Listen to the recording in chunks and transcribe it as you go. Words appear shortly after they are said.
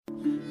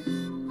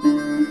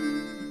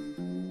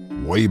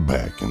way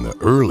back in the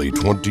early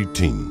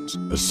 20-teens,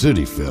 a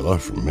city fella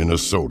from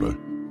Minnesota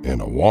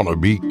and a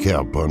wannabe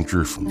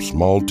cowpuncher from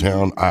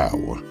small-town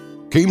Iowa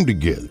came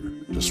together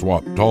to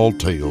swap tall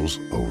tales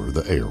over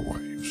the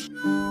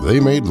airwaves. They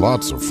made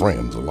lots of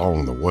friends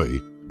along the way,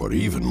 but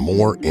even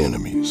more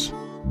enemies.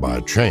 By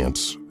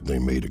chance, they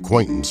made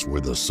acquaintance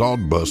with a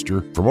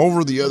sodbuster from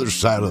over the other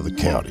side of the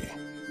county,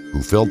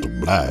 who felt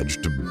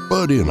obliged to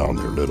butt in on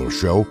their little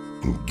show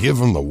and give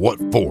them the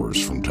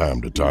what-fors from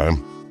time to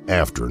time.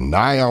 After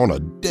nigh on a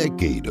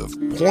decade of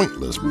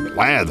pointless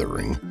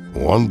blathering,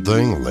 one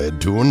thing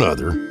led to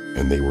another,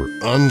 and they were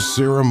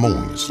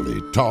unceremoniously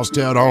tossed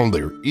out on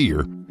their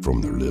ear from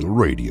their little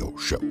radio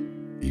show.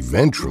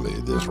 Eventually,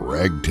 this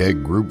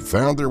ragtag group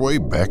found their way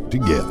back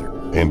together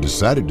and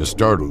decided to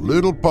start a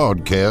little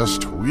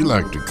podcast we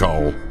like to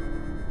call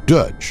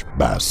Dutch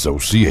by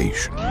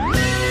Association. Are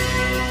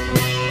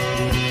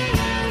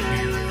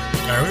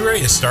we ready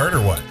to start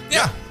or what?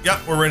 Yeah,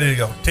 we're ready to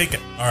go. Take it.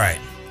 All right.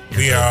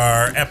 We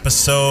are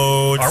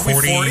episode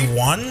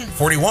 41.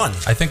 41.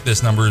 I think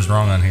this number is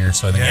wrong on here,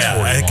 so I think it's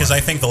 41. Because I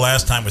think the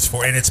last time was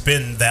 4, and it's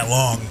been that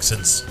long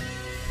since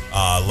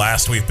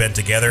last we've been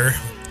together.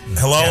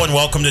 Hello and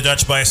welcome to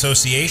Dutch by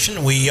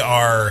Association. We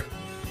are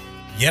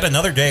yet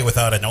another day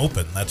without an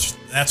open.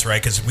 That's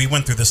right, because we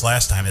went through this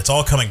last time. It's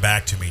all coming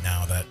back to me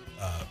now that.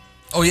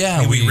 We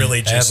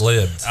really just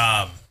ad-libbed.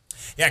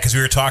 Because we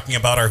were talking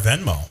about our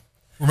Venmo.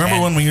 Remember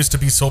when we used to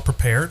be so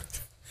prepared?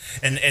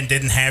 And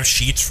didn't have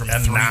sheets from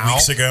 3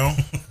 weeks ago.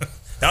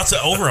 That's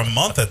over a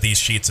month that these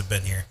sheets have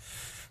been here.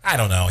 I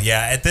don't know.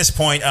 Yeah, at this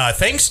point,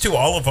 thanks to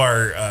all of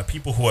our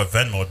people who have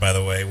Venmoed, by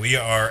the way, we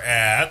are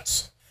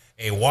at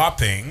a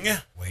whopping.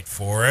 Wait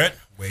for it.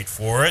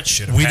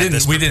 Should have had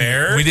this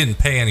prepared. We didn't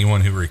pay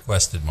anyone who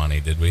requested money,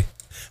 did we?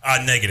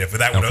 Negative.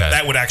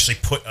 That would actually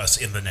put us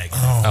in the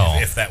negative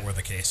if that were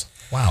the case.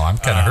 Wow, I'm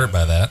kind of hurt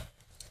by that.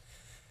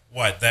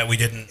 What? That we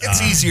didn't. It's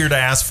easier to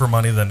ask for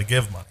money than to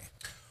give money.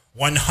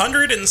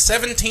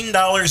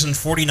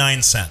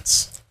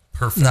 $117.49.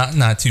 Perfect.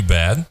 Not too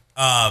bad.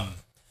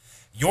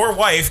 Your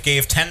wife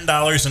gave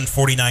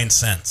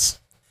 $10.49.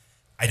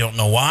 I don't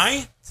know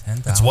why.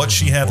 It's what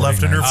she had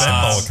left in her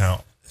Venmo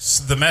account.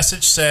 The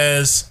message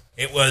says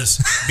it was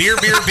beer,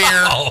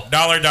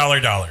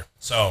 $,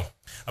 So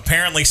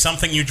apparently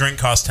something you drink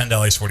costs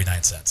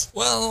 $10.49.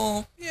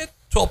 Well,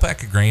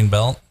 12-pack of Grain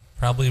Belt,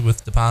 probably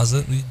with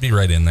deposit. You'd be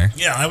right in there.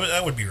 Yeah,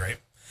 that would be right.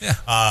 Yeah.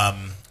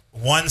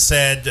 One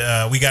said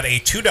we got a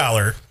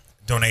 $2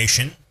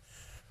 donation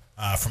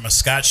from a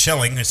Scott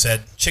Schelling who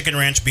said Chicken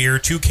Ranch beer,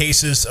 2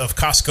 cases of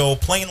Costco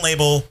plain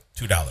label,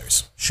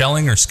 $2.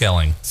 Schelling or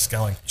Skelling?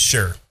 Skelling.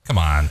 Sure. Come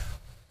on.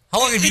 How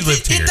long have you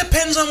lived here? It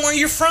depends on where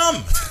you're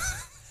from.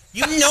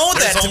 You know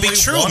that to be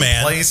true,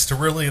 man. There's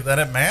only one place that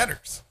it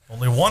matters.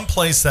 Only one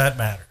place that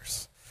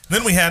matters.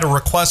 Then we had a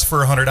request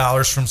for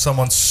 $100 from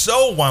someone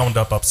so wound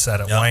up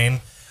upset at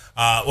Wayne.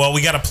 Well,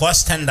 we got a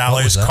plus $10.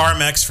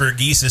 Carmex for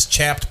Geese's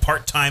chapped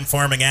part-time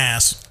farming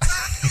ass.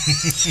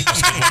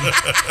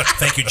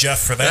 Thank you, Jeff,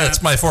 for that.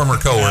 That's my former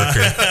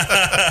coworker.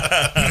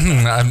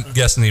 I'm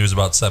guessing he was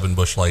about 7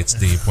 Busch Lights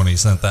deep when he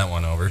sent that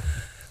one over.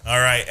 All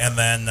right, and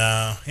then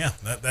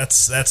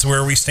that's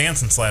where we stand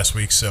since last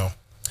week. So,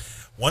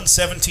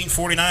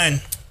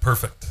 $117.49.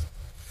 Perfect.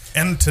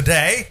 And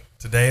today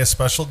a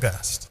special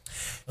guest,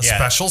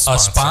 special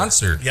sponsor. A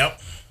sponsor. Yep.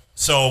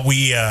 So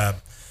we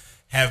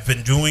have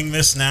been doing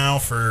this now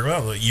for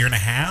a year and a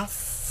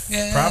half.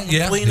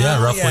 Probably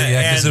now. Roughly.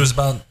 Yeah, because it was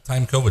about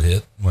time COVID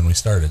hit when we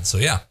started. So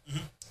yeah.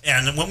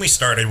 And when we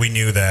started, we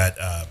knew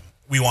that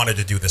we wanted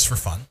to do this for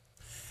fun,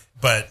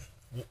 but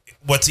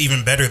what's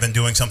even better than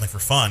doing something for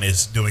fun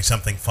is doing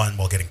something fun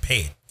while getting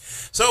paid.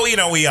 So,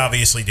 we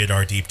obviously did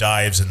our deep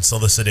dives and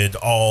solicited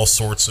all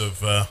sorts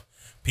of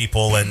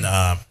people. And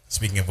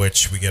speaking of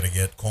which, we got to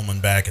get Coleman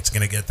back. It's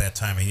going to get that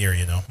time of year,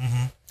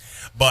 Mm-hmm.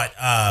 But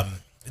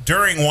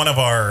during one of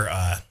our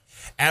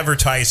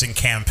advertising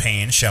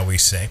campaigns, shall we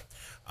say,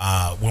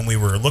 when we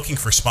were looking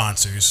for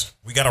sponsors,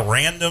 we got a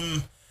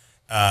random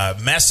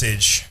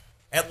message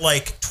at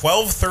like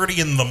 12:30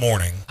 in the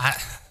morning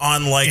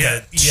on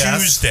a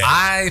Tuesday.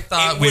 I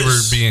thought we were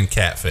being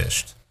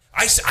catfished.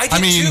 I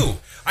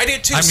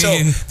did too. So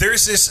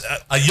there's this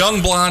a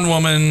young blonde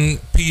woman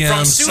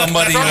PM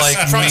somebody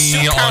like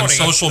me on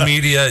social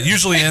media. It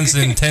usually ends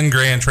in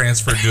 $10,000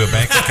 transferred to a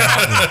bank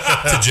account in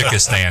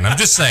Tajikistan. I'm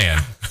just saying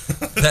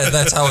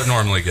that's how it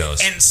normally goes.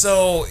 And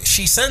so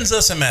she sends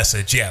us a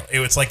message. Yeah, it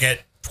was like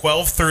at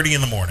 12:30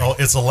 in the morning. Oh,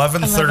 it's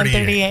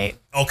 11:38.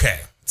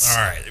 Okay, all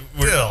right.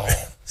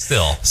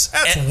 Still,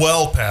 that's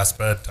well past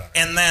bedtime.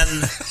 And then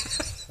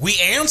we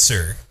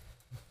answer,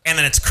 and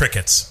then it's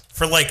crickets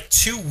for like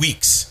 2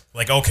 weeks.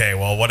 Like, okay,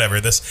 well,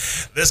 whatever.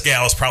 This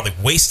gal was probably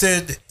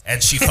wasted,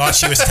 and she thought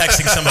she was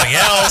texting somebody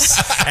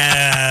else,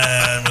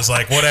 and was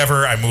like,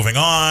 whatever, I'm moving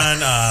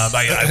on.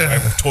 I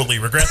totally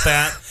regret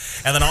that.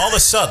 And then all of a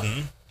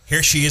sudden,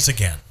 here she is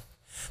again.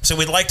 So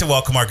we'd like to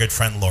welcome our good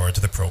friend Laura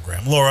to the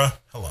program. Laura,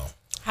 hello.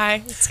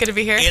 Hi, it's good to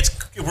be here.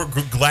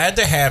 We're glad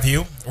to have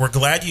you. We're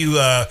glad you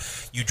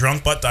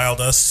drunk butt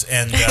dialed us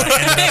and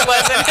It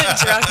wasn't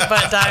a drunk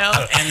butt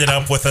dial. ended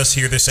up with us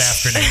here this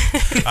afternoon.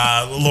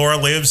 Laura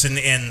lives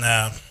in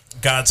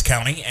God's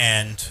County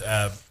and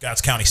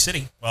God's County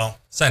City. Well,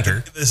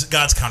 Center. This is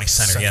God's County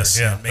Center. Yes.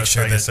 Yeah, Make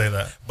sure that, say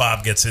that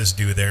Bob gets his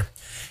due there.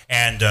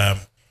 And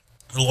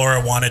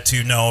Laura wanted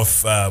to know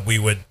if we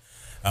would.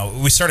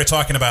 We started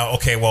talking about,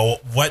 okay, well,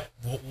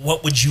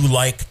 what would you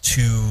like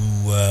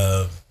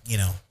to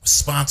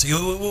sponsor?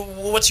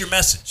 What's your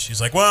message? She's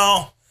like,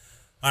 well,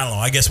 I don't know.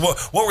 I guess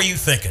what were you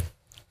thinking?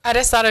 I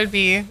just thought it would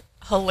be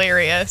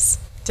hilarious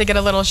to get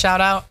a little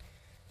shout out,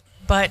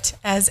 but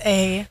as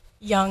a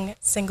young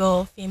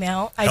single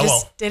female, I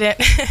just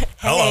didn't.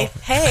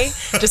 Hey,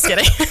 just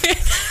kidding.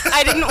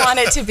 I didn't want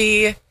it to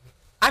be.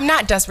 I'm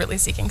not desperately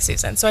seeking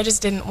Susan, so I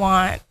just didn't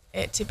want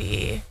it to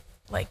be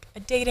like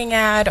a dating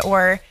ad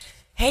or,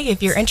 hey,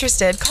 if you're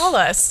interested, call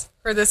us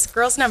for this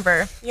girl's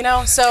number,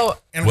 So,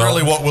 and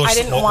really, what we're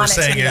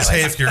saying is,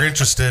 hey, way. if you're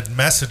interested,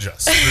 message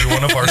us through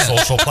one of our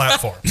social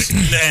platforms.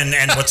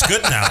 And what's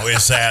good now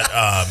is that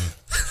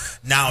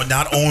now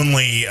not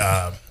only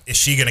is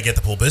she going to get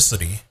the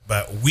publicity,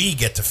 but we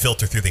get to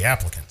filter through the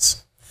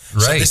applicants.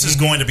 Right. So this is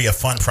going to be a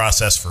fun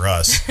process for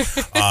us.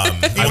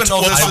 Even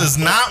though this is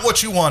not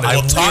what you wanted. I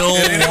will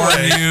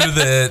warn you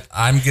that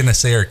I'm going to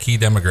say our key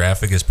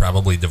demographic is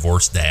probably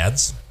divorced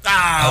dads.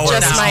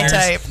 Just my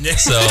type.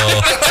 So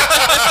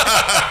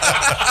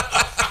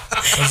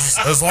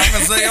as long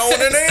as they own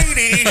an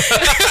 80.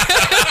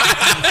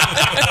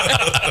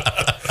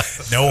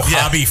 No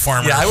hobby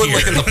farmer. Yeah, I would here.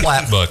 look in the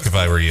plat book if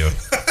I were you.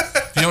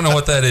 If you don't know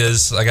what that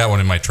is, I got one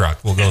in my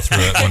truck. We'll go through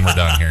it when we're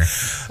done here.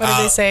 What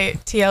do they say?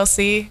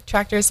 TLC,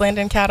 Tractors, Land,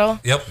 and Cattle?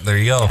 Yep, there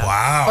you go.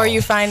 Wow. Or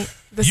you find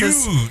You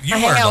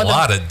learned a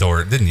lot at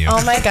Dort, didn't you?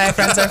 All my guy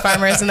friends are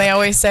farmers, and they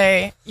always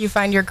say you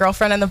find your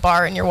girlfriend in the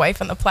bar and your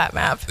wife on the plat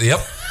map. Yep.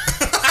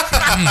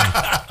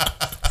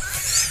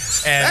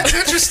 And that's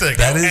interesting.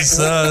 That is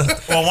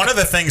well, one of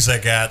the things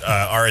that got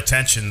our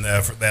attention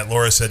that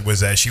Laura said was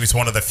that she was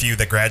one of the few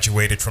that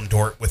graduated from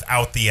Dort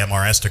without the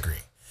MRS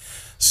degree.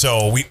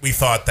 So we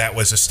thought that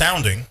was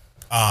astounding.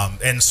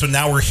 And so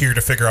now we're here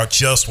to figure out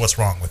just what's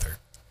wrong with her.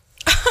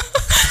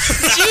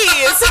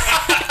 Jeez.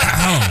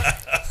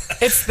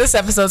 This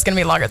episode's going to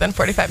be longer than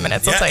 45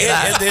 minutes, I'll tell you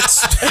that.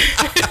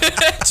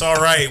 It's all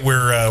right.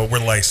 We're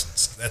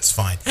licensed. That's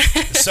fine.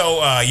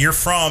 So you're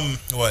from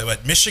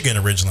what, Michigan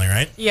originally,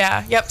 right?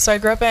 Yeah. Yep. So I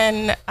grew up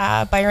in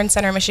Byron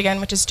Center,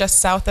 Michigan, which is just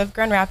south of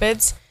Grand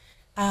Rapids.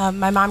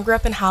 My mom grew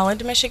up in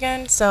Holland,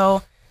 Michigan.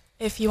 So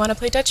if you want to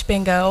play Dutch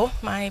bingo,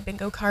 my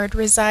bingo card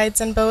resides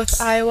in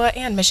both Iowa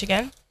and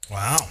Michigan.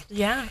 Wow.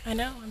 Yeah, I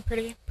know. I'm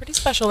pretty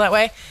special that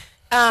way.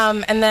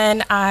 And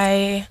then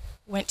I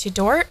went to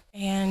Dort,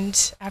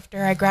 and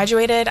after I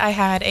graduated, I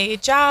had a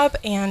job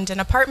and an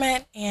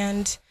apartment,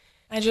 and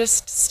I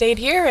just stayed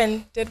here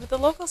and did what the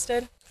locals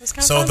did. It was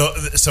kind of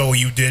fun. So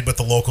you did what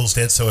the locals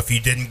did. So if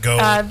you didn't go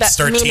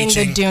start meaning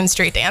teaching, the Dune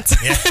Street dance.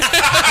 Yeah.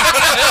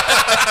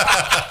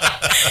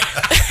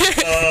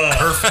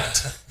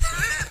 Perfect.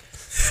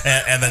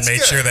 And then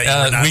made sure that you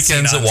were not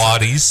weekends seen at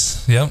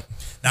Waddy's. Yep.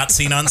 Not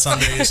seen on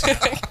Sundays.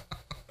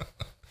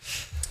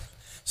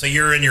 So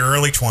you're in your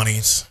early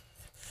 20s.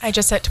 I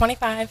just hit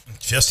 25.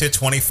 Just hit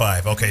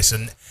 25. Okay, so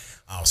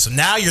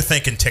now you're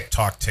thinking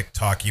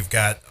TikTok. You've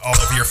got all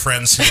of your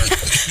friends who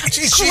are.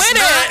 She's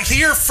not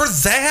here for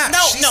that.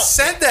 She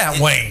said that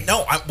way.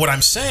 No, what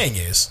I'm saying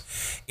is,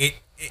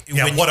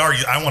 what are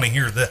you? I want to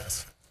hear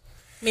this.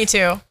 Me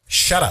too.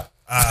 Shut up.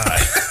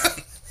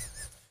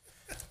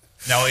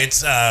 No,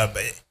 it's a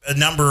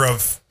number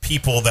of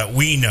people that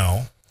we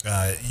know,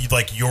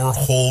 like your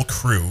whole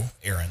crew,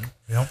 Aaron.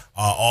 Yep.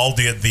 All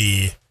did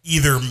the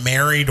either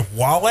married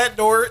while at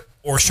Dort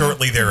or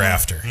shortly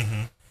thereafter.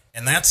 Mm-hmm.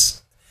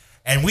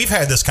 And we've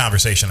had this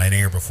conversation in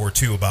here before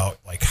too about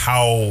like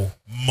how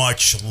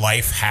much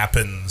life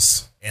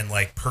happens and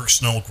like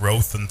personal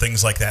growth and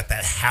things like that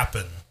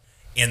happen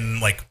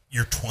in like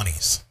your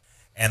 20s.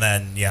 And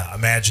then,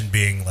 imagine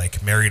being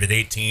like married at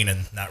 18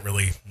 and not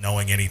really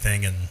knowing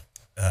anything. And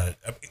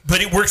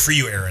but it worked for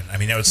you, Aaron. I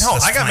mean, I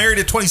got married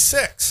at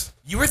 26.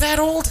 You were that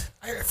old?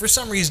 For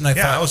some reason, I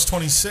thought I was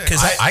 26.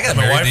 Because I got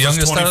married the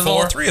youngest out of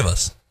all three of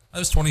us. I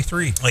was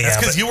 23. Oh, yeah, that's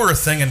because you were a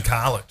thing in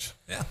college.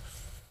 Yeah.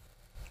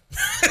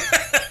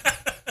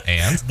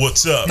 And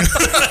what's up?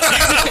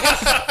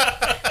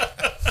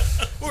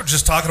 We're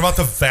just talking about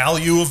the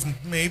value of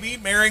maybe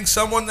marrying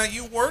someone that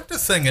you weren't a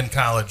thing in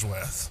college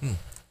with.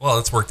 Well,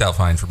 it's worked out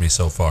fine for me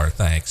so far.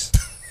 Thanks.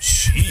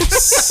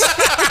 Jeez.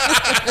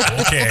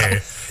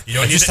 Okay. You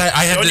don't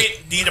I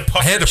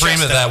had to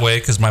frame it that way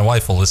because my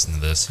wife will listen to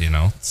this,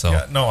 So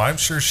yeah, no, I'm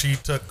sure she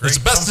took great it's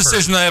the best comfort.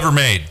 decision I ever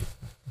made.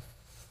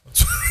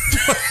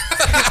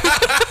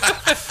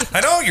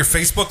 I know, your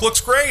Facebook looks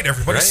great.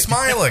 Everybody's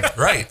smiling.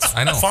 Right,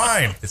 I know.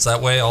 Fine. It's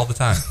that way all the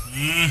time.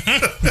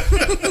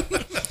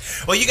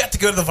 Well, you got to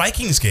go to the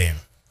Vikings game.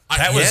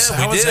 How was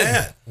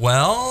that?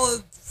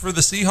 Well, For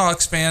the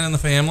Seahawks fan in the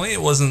family,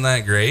 it wasn't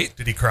that great.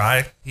 Did he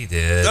cry? He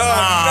did. Oh,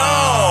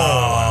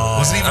 no.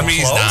 Was it even close?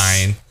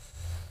 He's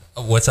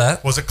 9. What's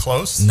that? Was it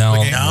close? No,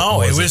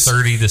 it was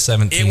 30 to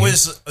 17. It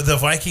was the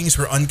Vikings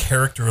were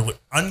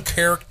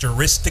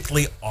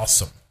uncharacteristically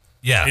awesome.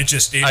 Yeah, it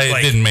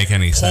didn't make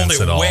any sense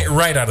at all.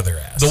 Right out of their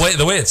ass.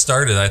 The way it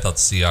started, I thought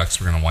the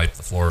Seahawks were going to wipe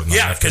the floor with them.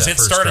 Yeah, because it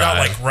started out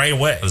like right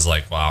away. I was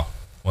like, wow.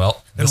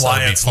 Well, this ought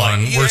to be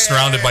fun. We're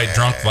surrounded by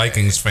drunk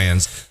Vikings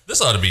fans.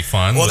 This ought to be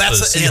fun. Well, that's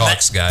the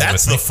Seahawks guy.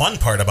 That's the fun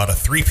part about a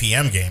 3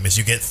 p.m. game is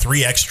you get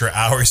 3 extra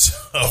hours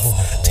of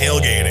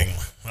tailgating.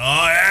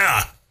 Oh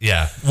yeah.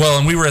 Yeah. Well,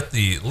 and we were at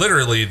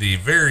literally the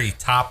very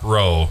top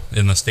row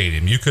in the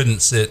stadium. You couldn't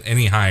sit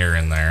any higher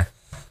in there.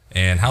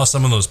 And how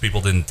some of those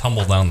people didn't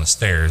tumble down the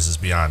stairs is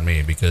beyond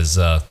me because...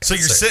 so you're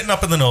sitting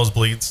up in the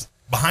nosebleeds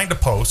behind a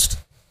post.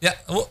 Yeah.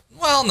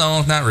 Well,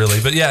 no, not really.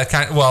 But yeah,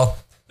 it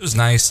was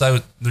nice.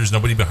 There's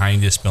nobody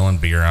behind you spilling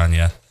beer on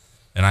you.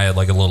 And I had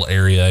like a little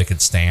area I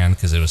could stand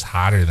because it was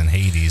hotter than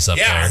Hades up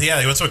there.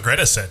 Yeah, that's what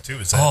Greta said too.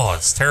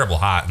 It's terrible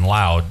hot and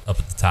loud up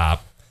at the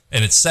top.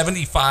 And it's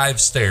 75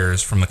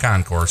 stairs from the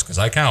concourse, because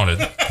I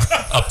counted,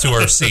 up to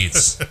our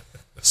seats.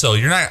 So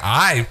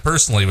I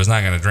personally was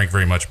not going to drink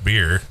very much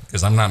beer,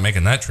 because I'm not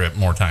making that trip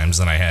more times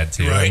than I had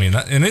to. Right. I mean,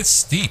 and it's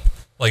steep.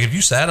 Like, if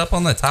you sat up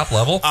on the top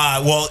level?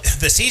 Well,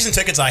 the season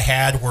tickets I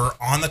had were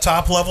on the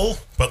top level,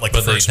 but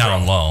the first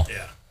down low.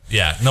 Yeah.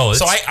 Yeah, no. It's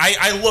so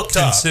I looked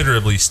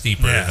considerably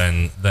steeper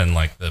than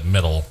like the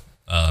middle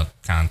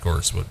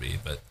concourse would be,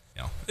 but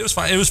it was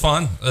fun. It was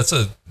fun. That's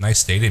a nice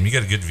stadium. You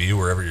got a good view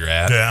wherever you're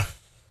at. Yeah,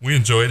 we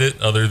enjoyed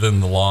it. Other than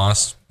the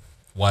loss,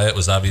 Wyatt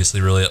was obviously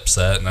really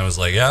upset, and I was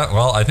like, "Yeah,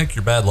 well, I think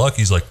you're bad luck."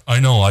 He's like,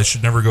 "I know. I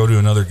should never go to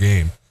another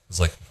game." I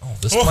was like, "Oh,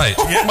 this might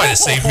have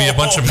saved me a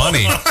bunch of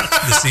money."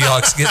 The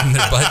Seahawks getting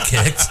their butt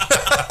kicked.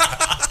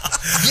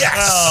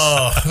 Yes.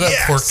 Oh,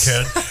 that poor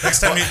kid. Next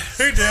time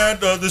hey Dad,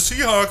 the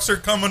Seahawks are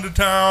coming to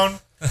town.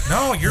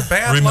 No, you're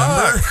bad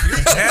luck.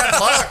 You're bad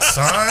luck,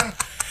 son.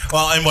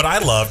 Well, and what I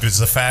loved was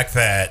the fact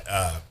that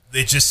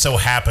it just so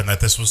happened that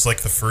this was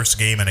like the first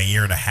game in a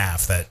year and a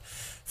half that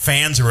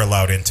fans were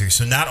allowed into.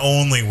 So not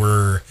only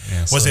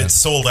was it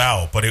sold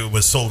out, but it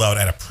was sold out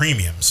at a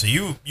premium. So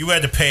you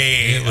had to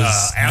pay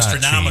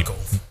astronomical.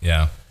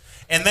 Yeah.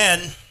 And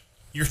then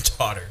your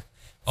daughter.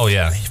 Oh,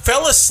 yeah.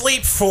 Fell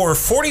asleep for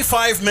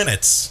 45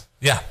 minutes.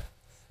 Yeah.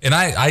 And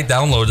I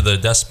downloaded the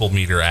decibel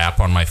meter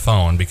app on my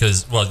phone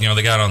because, they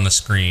got it on the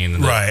screen, the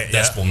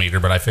decibel meter,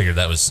 but I figured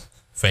that was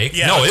fake.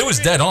 Yeah, no, it was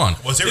dead on.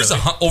 Was it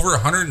really? Over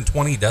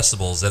 120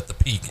 decibels at the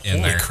peak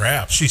in there. Holy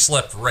crap. She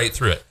slept right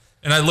through it.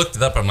 And I looked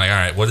it up. I'm like, all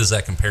right, what does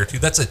that compare to?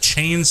 That's a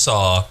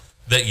chainsaw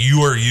that you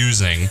are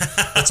using.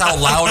 That's how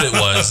loud it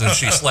was, and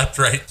she slept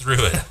right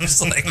through it. I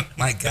was like,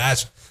 my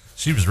gosh.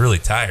 She was really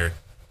tired,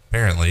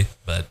 apparently,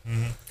 but...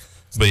 Mm-hmm.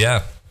 But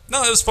yeah,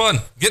 no, it was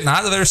fun. Getting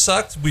out of there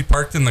sucked. We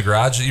parked in the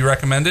garage that you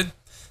recommended,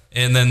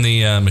 and then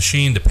the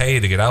machine to pay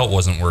to get out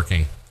wasn't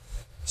working.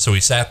 So we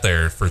sat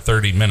there for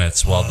 30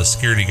 minutes while the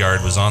security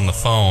guard was on the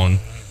phone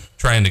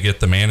trying to get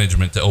the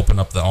management to open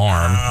up the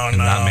arm and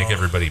not make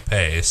everybody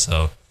pay.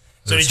 So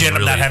did you end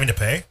up not having to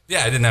pay?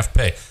 Yeah, I didn't have to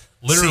pay.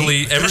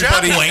 Literally,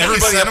 everybody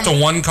up to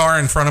one car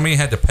in front of me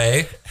had to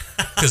pay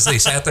because they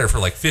sat there for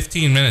like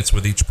 15 minutes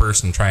with each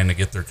person trying to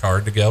get their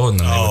card to go, and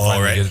then they would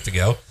finally get it to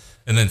go.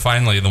 And then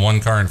finally, the one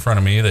car in front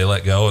of me, they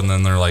let go, and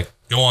then they're like,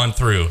 go on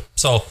through.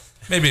 So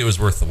maybe it was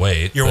worth the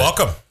wait. You're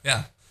welcome.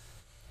 Yeah.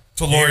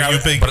 So, Laura, you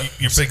a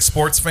big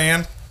sports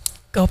fan?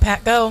 Go,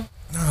 Pack, go.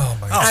 Oh,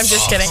 my God. I'm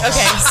just kidding.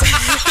 Okay.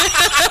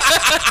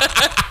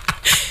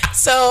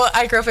 So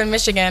I grew up in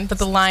Michigan, but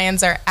the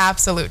Lions are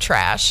absolute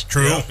trash.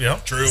 True.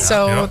 Yeah. True.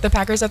 So the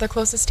Packers are the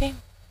closest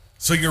team.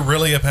 So you're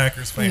really a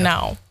Packers fan?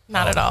 No.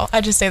 Not at all.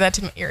 I just say that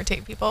to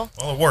irritate people.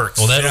 Well, it works.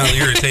 Well, that'll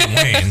irritate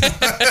Wayne.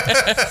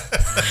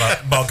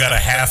 About got a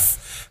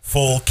half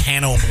full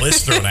can of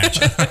bliss thrown at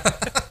you.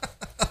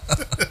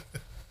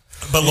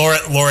 But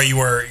Laura, you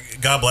were,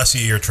 God bless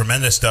you, you're a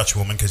tremendous Dutch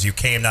woman because you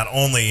came not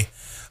only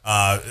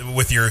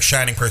with your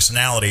shining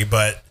personality,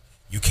 but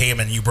you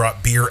came and you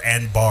brought beer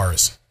and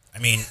bars. I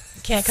mean,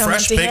 can't come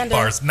fresh baked empty-handed.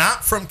 bars,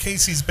 not from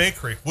Casey's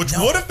Bakery, which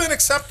would have been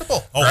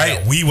acceptable. Oh, right.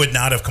 Yeah, we would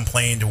not have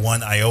complained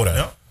one iota.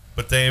 Yeah.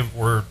 But they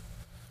were...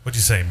 What'd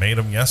you say? Made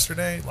them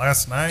yesterday?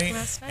 Last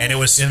night? And it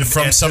was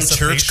from some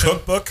church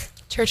cookbook?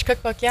 Church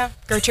cookbook, yeah.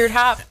 Gertrude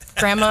Hopp,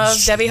 grandma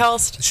of Debbie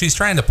Hulst. She's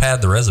trying to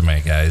pad the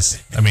resume,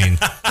 guys. I mean...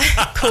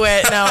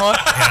 Quit, no.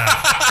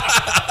 Yeah.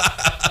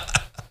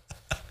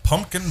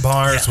 Pumpkin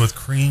bars with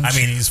cream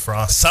cheese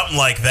frosting. Something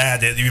like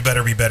that, you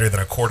better be better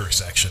than a quarter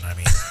section. I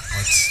mean,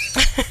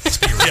 let's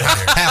be real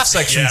here. Half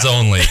sections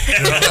only.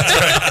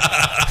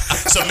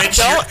 So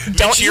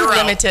don't you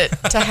limit it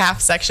to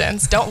half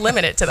sections. Don't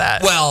limit it to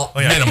that. Well,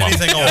 minimum.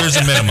 There's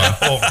a minimum.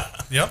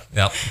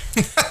 Yep.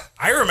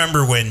 I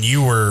remember when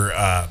you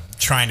were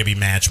trying to be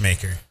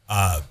matchmaker.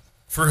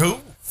 For who?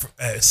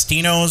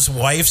 Stino's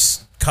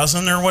wife's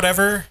cousin or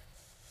whatever.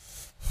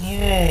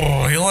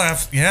 Oh, he'll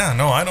have... Yeah,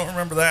 no, I don't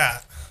remember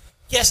that.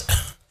 Yes,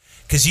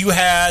 because you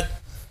had...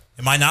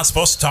 Am I not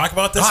supposed to talk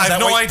about this? I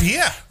have no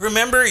idea.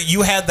 Remember,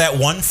 you had that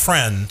one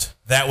friend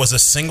that was a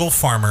single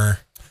farmer.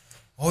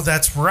 Oh,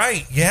 that's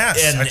right.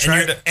 Yes.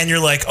 And you're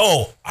like,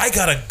 oh, I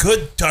got a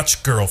good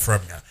Dutch girl for you.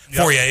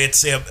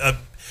 It's a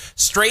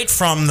straight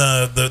from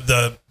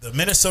the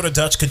Minnesota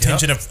Dutch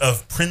contingent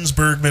of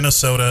Princeburg,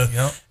 Minnesota.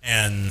 Yep.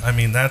 And I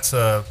mean, that's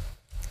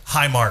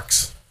high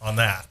marks on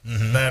that.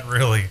 Mm-hmm. That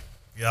really,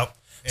 yep.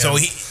 And so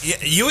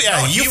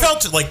you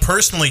felt like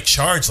personally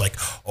charged, like,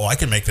 oh, I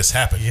can make this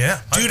happen.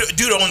 Yeah.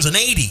 Dude owns an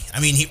 80.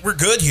 I mean, we're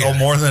good here. Oh,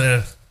 more than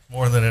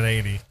an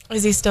 80.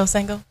 Is he still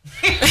single?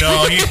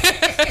 No,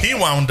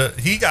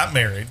 he got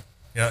married.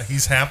 Yeah,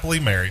 he's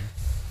happily married.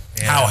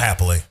 And how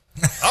happily?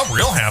 Oh,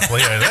 real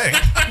happily, I think.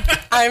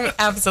 I'm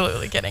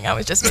absolutely kidding. I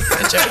was just making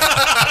a joke.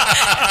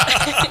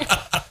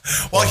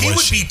 Well, he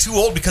would be too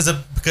old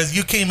because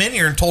you came in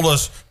here and told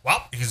us,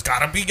 well, he's got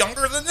to be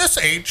younger than this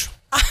age.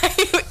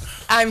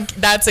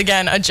 That's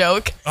again a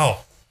joke.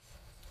 Oh.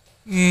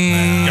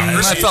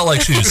 I felt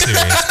like she was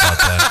serious about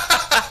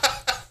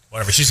that.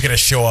 Whatever. She's going to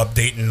show up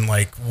dating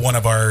like one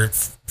of our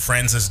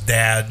friends'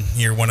 dad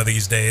here one of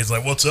these days.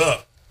 Like, what's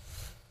up?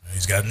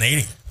 He's got an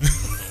 80.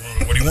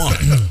 What do you want?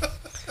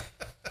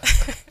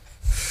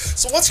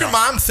 So what's your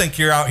mom think?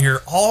 You're out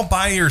here all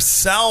by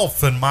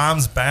yourself and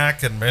mom's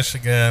back in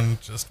Michigan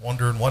just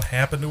wondering what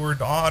happened to her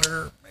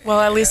daughter. Man.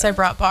 Well, at least I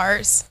brought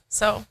bars.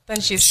 So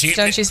then she's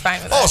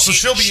fine with it. Oh, so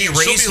she'll be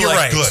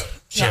like good.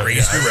 She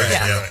raised you right.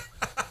 Yeah.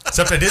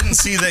 Except I didn't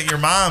see that your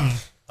mom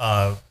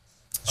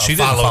she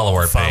didn't follow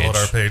our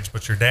page,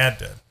 but your dad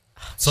did.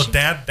 So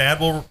dad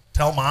will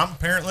tell mom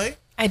apparently?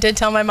 I did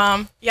tell my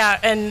mom. Yeah,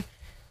 and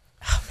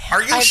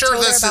are you sure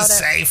this is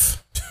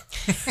safe?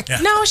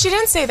 Yeah. No, she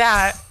didn't say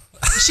that.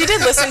 She did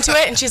listen to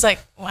it, and she's like,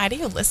 why do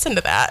you listen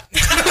to that?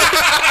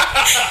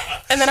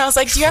 And then I was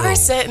like, do you ever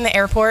sit in the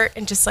airport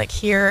and just, like,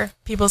 hear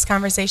people's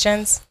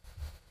conversations?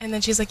 And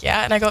then she's like,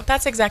 yeah. And I go,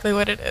 that's exactly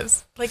what it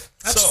is. Like,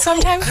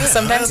 sometimes.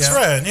 That's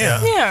right,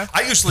 yeah.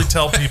 I usually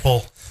tell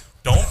people,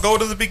 don't go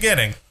to the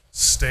beginning.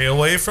 Stay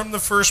away from the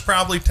first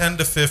probably 10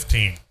 to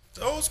 15.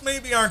 Those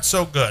maybe aren't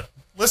so good.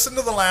 Listen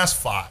to the last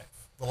 5,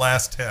 the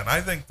last 10. I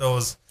think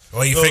those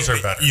are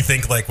better. You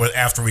think, like,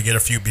 after we get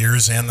a few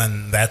beers in,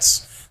 then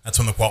that's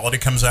when the quality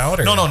comes out?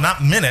 Or? No,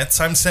 not minutes.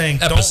 I'm saying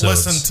episodes. Don't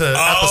listen to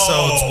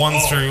episodes 1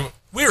 through...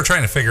 We were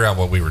trying to figure out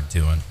what we were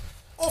doing.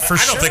 Oh, for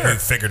sure. I don't think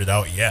we've figured it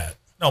out yet.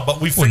 No,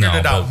 but we figured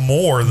it out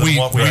more than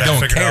what we don't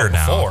figured care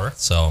out before. Now,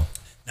 so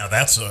now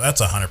that's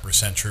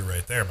 100% true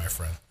right there, my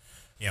friend.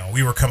 You know,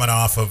 we were coming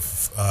off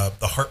of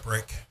the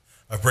heartbreak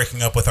of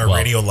breaking up with our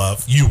radio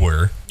love. You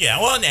were. Yeah,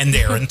 well, and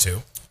Aaron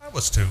too. I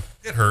was too.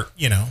 It hurt.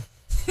 You know.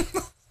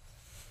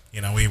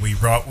 We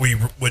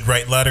would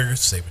write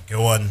letters. They would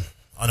go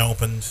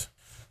unopened.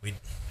 We'd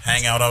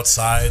hang out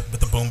outside with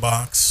the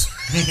boombox.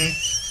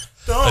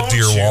 A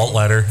Dear Walt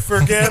letter.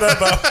 Forget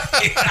about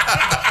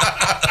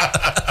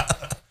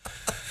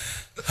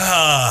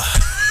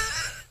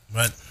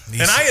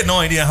and I had no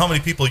idea how many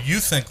people you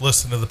think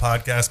listen to the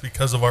podcast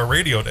because of our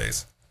radio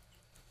days.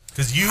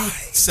 Because you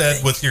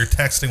said with your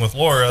texting with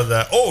Laura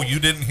that, you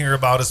didn't hear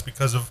about us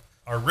because of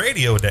our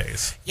radio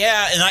days.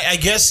 Yeah, and I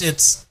guess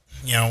it's,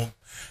 I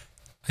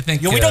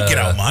think we don't get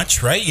out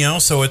much, right?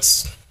 So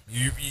it's...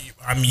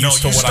 I'm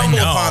used to what I know. You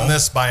stumbled upon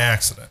this by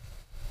accident,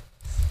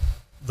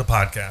 the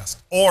podcast,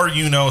 or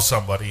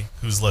somebody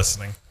who's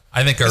listening.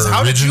 I think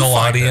our original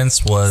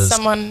audience was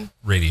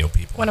radio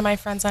people. One of my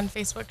friends on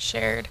Facebook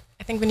shared.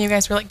 I think when you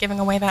guys were like giving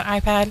away that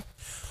iPad.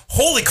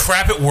 Holy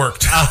crap! It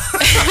worked.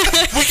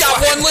 We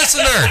got one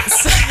listener.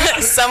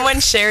 Someone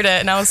shared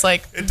it, and I was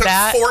like, "It took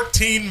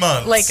 14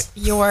 months." Like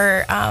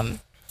your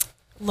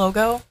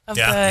logo of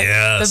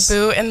the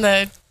boot and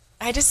the.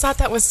 I just thought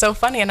that was so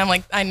funny, and I'm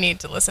like, I need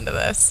to listen to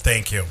this.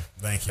 Thank you.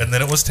 And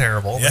then it was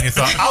terrible. And you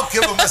thought, I'll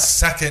give them a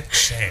second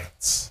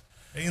chance.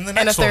 And the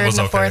next a third, one was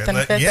and a fourth, okay. and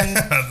a fifth,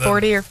 and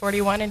 40 or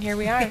 41, and here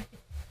we are.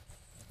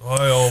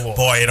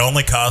 Boy, it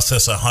only cost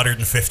us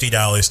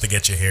 $150 to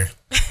get you here.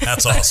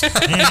 That's awesome.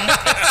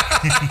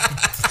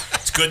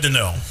 It's good to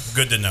know.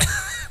 Good to know.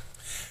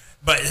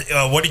 But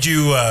what did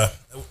you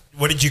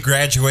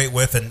graduate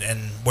with,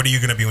 and what are you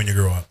going to be when you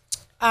grow up?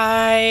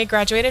 I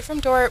graduated from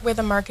Dordt with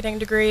a marketing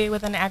degree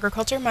with an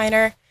agriculture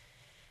minor,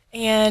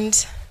 and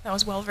that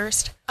was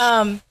well-versed.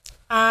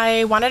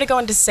 I wanted to go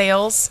into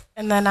sales,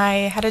 and then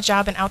I had a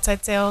job in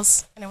outside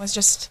sales, and it was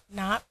just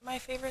not my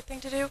favorite thing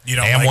to do. You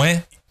don't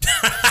Amway?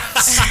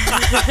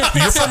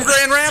 You're from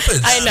Grand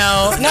Rapids. I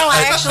know. No,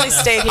 I actually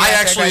stayed here.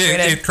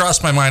 It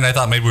crossed my mind. I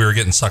thought maybe we were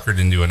getting suckered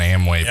into an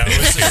Amway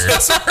pitch here,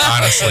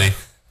 honestly.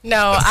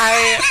 No,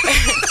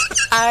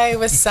 I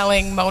was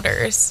selling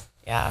motors.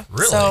 Yeah.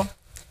 Really? So,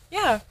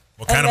 yeah.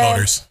 What kind of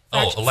motors?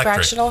 Electric.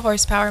 Fractional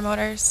horsepower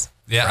motors.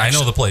 Yeah, I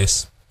know the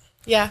place.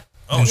 Yeah.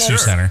 In Sioux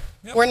Center.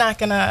 Yep. We're not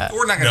gonna.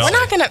 They're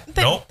not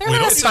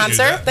a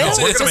sponsor. They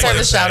don't deserve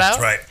a shout out.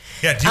 Right.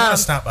 Yeah. Do you want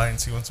to stop by and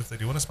see once if they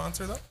do want to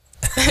sponsor though?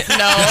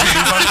 No.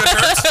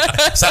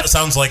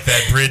 Sounds like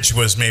that bridge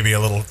was maybe a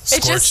little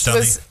scorched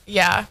on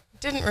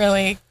didn't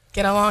really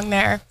get along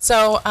there.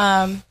 So,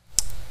 I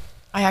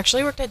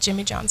actually worked at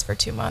Jimmy John's for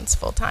 2 months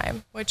full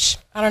time, which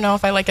I don't know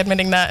if I like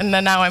admitting that. And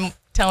then now I'm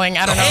telling,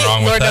 I don't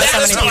know, Lord knows how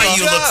many people. That's why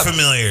you look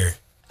familiar.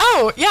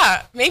 Oh,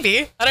 yeah,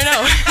 maybe. I don't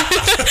know.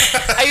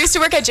 I used to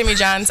work at Jimmy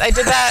John's. I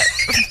did that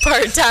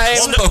part-time.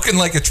 Spoken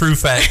like a true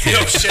fat kid.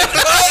 No shit.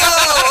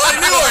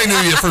 I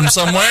knew you from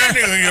somewhere. I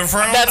knew you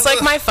from. That's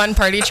like my fun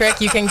party trick.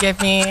 You can give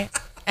me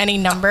any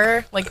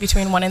number, like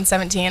between 1 and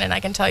 17, and I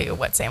can tell you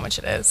what sandwich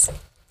it is.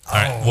 All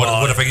right.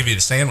 What if I give you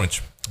the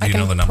sandwich? Do you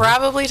know the number?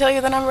 Probably tell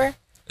you the number.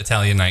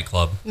 Italian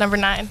nightclub. Number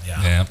 9.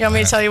 Yeah. You want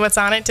me to tell you what's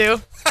on it too?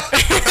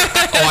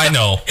 Oh, I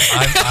know.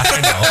 I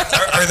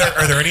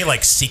know. Are there any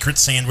like secret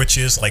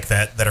sandwiches like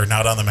that are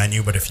not on the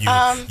menu, but if you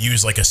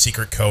use like a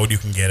secret code, you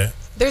can get it?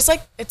 There's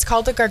like, it's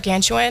called the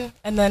gargantuan,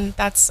 and then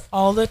that's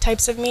all the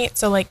types of meat.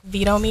 So like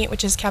Vito meat,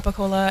 which is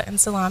capicola and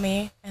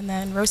salami, and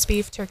then roast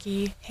beef,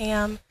 turkey,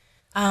 ham.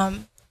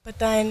 But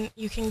then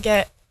you can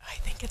get, I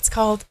think it's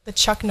called the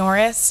Chuck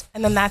Norris,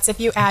 and then that's if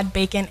you add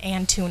bacon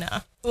and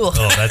tuna. Ugh.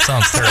 Oh, that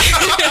sounds terrible.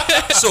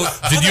 So,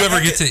 did you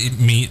ever get to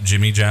meet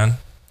Jimmy John?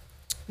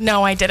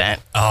 No, I didn't.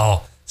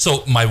 Oh,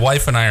 so my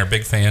wife and I are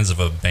big fans of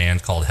a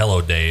band called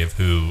Hello Dave,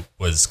 who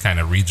was kind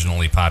of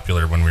regionally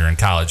popular when we were in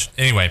college.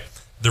 Anyway,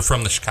 they're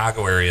from the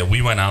Chicago area.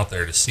 We went out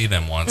there to see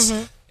them once.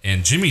 Mm-hmm.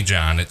 And Jimmy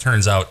John, it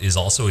turns out, is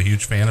also a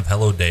huge fan of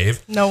Hello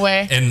Dave. No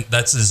way. And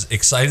that's as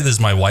excited as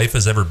my wife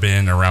has ever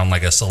been around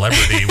like a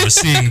celebrity was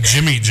seeing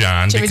Jimmy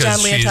John. Jimmy John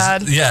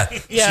Leotard.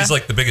 She's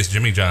like the biggest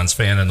Jimmy John's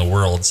fan in the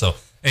world. So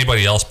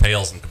anybody else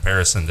pales in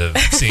comparison to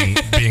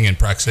being in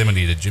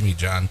proximity to Jimmy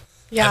John.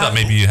 Yeah. I thought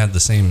maybe you had the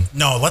same.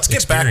 No, let's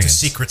get back to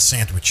secret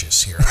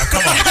sandwiches here. Oh,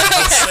 come on.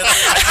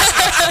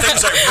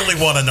 Things I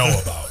really want to know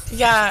about.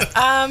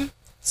 Yeah.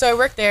 So I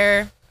worked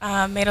there.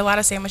 Made a lot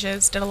of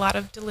sandwiches, did a lot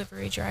of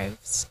delivery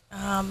drives.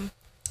 You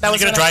got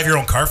to drive your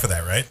own car for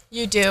that, right?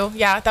 You do,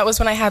 yeah. That was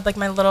when I had like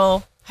my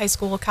little high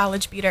school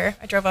college beater.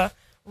 I drove a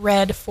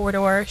red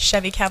 4-door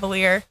Chevy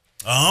Cavalier.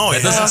 Oh,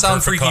 it doesn't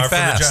sound freaky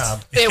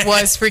fast. It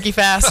was freaky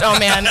fast. Oh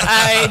man,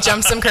 I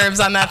jumped some curbs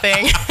on that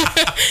thing.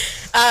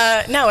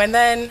 No, and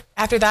then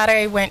after that,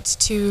 I went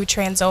to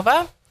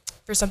Transova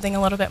for something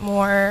a little bit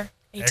more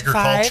 8 to 5.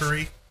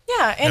 Agriculture-y?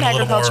 Yeah, in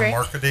agriculture. A little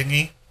more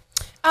marketing-y?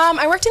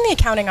 I worked in the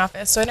accounting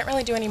office, so I didn't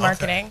really do any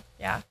marketing. Okay.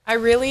 Yeah. I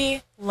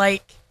really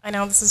like, I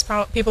know this is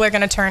probably, people are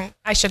going to turn,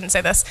 I shouldn't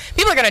say this.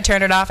 People are going to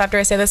turn it off after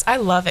I say this. I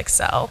love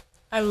Excel.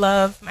 I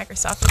love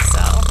Microsoft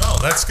Excel. Oh,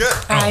 that's good.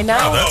 I know.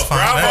 Oh, that's fine.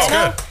 That's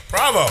good.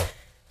 Bravo.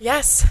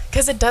 Yes,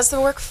 because it does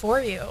the work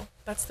for you.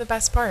 That's the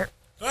best part.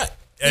 Right.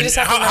 You just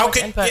have to know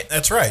input. Yeah,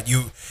 that's right.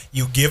 You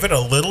give it a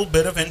little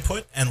bit of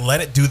input and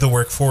let it do the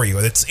work for you.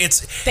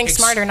 Think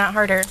smarter, not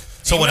harder.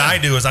 So what I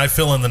do is I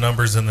fill in the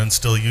numbers and then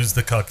still use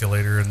the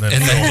calculator and then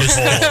just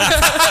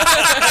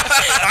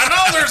I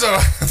know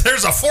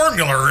there's a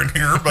formula in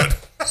here, but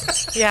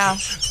yeah.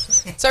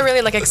 So I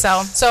really like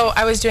Excel. So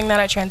I was doing that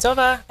at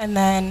Transova, and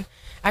then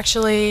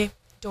actually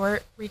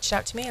Dort reached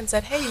out to me and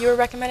said, "Hey, you were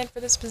recommended for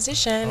this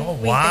position. Oh,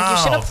 we think you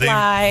should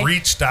apply." They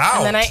reached out.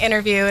 And then I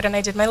interviewed and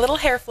I did my little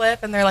hair flip,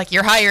 and they're like,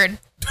 "You're hired."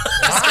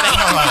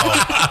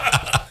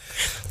 Wow.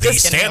 The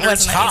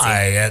standards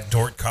high at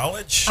Dort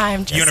College.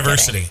 I'm just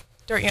University. Kidding.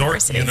 Dort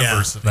University.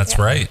 Yeah. That's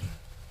right.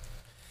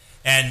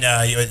 And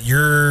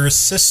your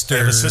sister. I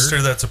have a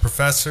sister that's a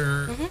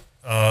professor. Mm-hmm.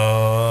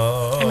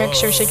 I make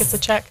sure she gets a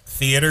check.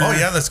 Theater. Oh,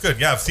 yeah, that's good.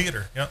 Yeah,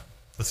 theater. Yeah.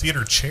 The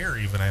theater chair,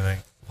 even, I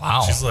think.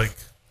 Wow. She's like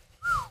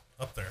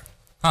up there.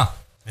 Huh.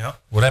 Yeah.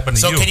 What happened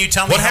to you? So can you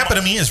tell me what happened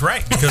to me is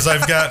right, because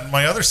I've got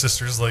my other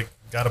sisters like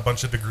got a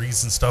bunch of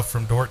degrees and stuff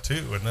from Dort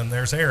too, and then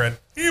there's Aaron.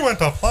 He went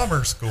to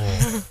plumber school.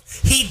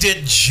 He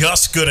did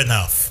just good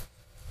enough.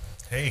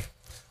 Hey,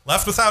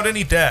 left without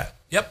any debt.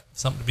 Yep,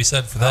 something to be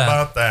said for that.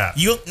 How about that?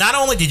 You not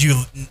only did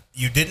you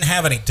didn't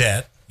have any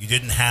debt, you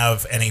didn't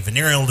have any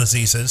venereal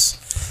diseases,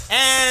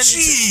 and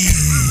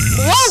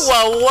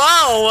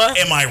Whoa!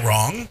 Am I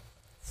wrong?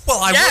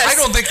 Well, Yes. I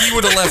don't think you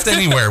would have left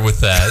anywhere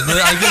with that.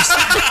 I just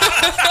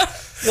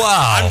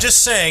wow. I'm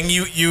just saying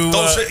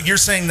You're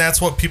saying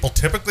that's what people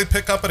typically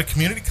pick up at a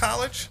community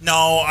college?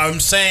 No, I'm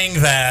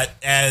saying that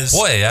as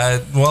boy.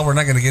 Well, we're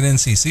not going to get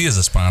NCC as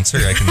a sponsor.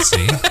 I can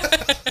see.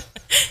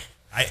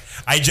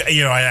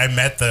 I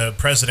met the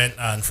president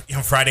on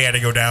Friday. I had to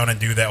go down and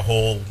do that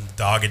whole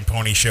dog and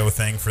pony show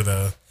thing for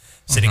the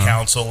city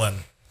council and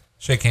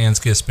shake hands,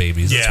 kiss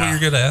babies. That's what you're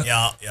good at.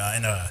 Yeah,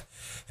 and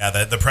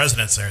the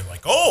president's there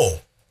like, oh,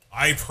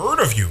 I've heard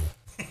of you,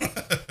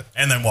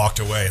 and then walked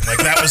away. Like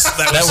that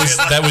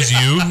was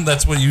you.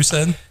 That's what you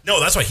said. No,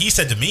 that's what he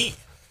said to me.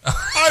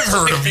 I've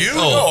heard of you.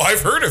 Oh. No,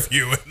 I've heard of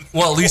you.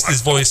 Well, at least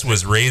his voice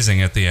was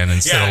raising at the end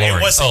instead of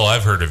lowering. Oh,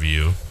 I've heard of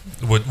you.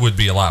 Would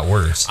be a lot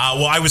worse.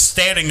 Well, I was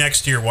standing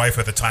next to your wife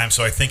at the time,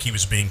 so I think he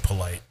was being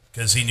polite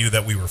because he knew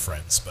that we were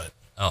friends. But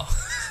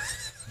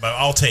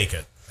I'll take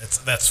it.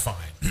 That's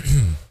fine.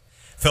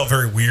 Felt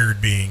very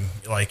weird being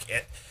like.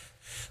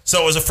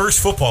 So it was the first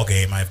football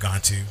game I've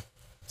gone to.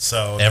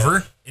 So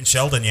ever in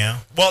Sheldon, yeah.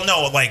 Well,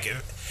 no, like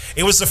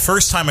it was the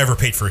first time I ever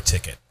paid for a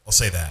ticket. I'll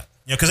say that.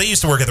 Because I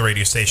used to work at the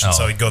radio station,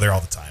 so I'd go there all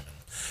the time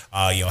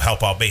and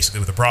help out basically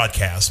with the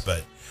broadcast.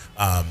 But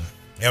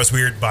it was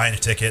weird buying a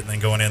ticket and then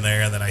going in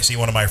there, and then I see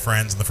one of my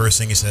friends, and the first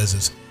thing he says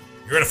is,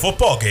 "You're at a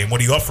football game.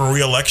 What, are you up for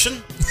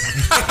re-election?"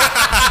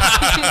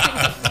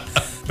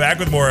 But Back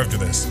with more after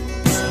this.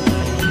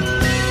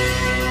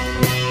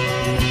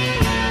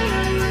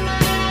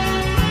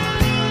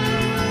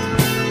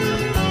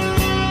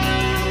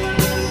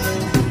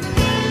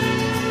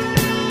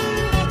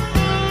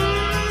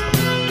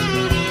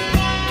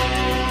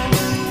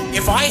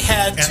 If I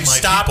had to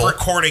stop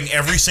recording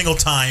every single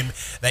time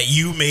that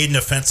you made an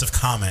offensive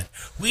comment,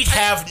 we'd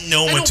have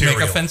no material. I don't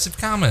make offensive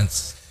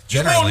comments.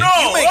 Generally.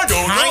 You make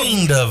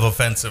kind of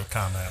offensive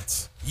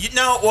comments. You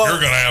know, well,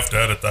 you're gonna have to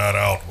edit that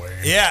out, Wayne.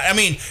 Yeah, I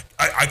mean,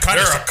 I kind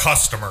of. You're a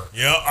customer.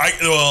 Yeah,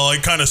 I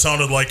kind of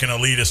sounded like an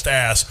elitist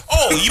ass.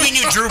 Oh, you mean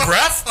you drew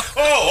breath?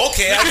 Oh,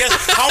 okay. I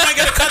guess. How am I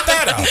gonna cut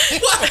that out?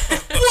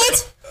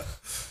 What?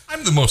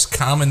 I'm the most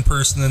common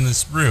person in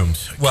this room.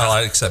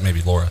 Well, except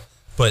maybe Laura,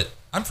 but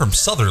I'm from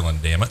Sutherland.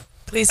 Damn it.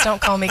 Please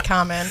don't call me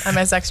common. I'm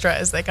as extra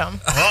as they come.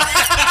 Sure.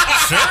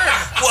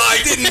 Well, I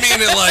didn't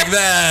mean it like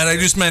that. I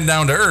just meant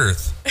down to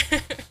earth.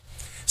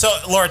 So,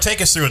 Laura,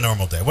 take us through a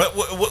normal day.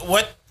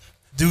 What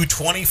do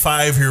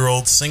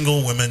 25-year-old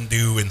single women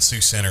do in Sioux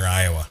Center,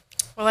 Iowa?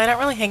 Well, I don't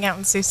really hang out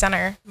in Sioux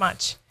Center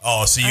much.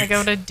 Oh, so I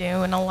go to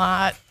Dune a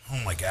lot.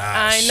 Oh my gosh.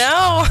 I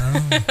know.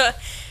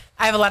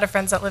 I have a lot of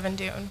friends that live in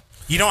Dune.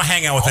 You don't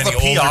hang out with any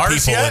older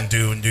people in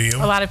Dune, do you?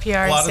 A lot of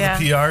PRs, A lot of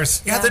the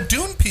PRs. Yeah, the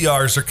Dune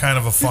PRs are kind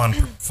of a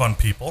fun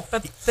people.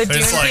 But the Dune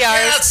it's like,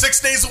 PRs...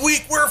 6 days a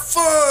week, we're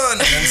fun!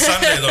 And then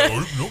Sunday,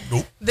 though,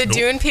 nope. The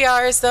Dune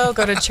PRs, though,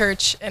 go to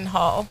church and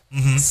hall.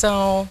 Mm-hmm.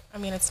 So, I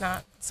mean, it's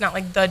not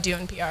like the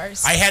Dune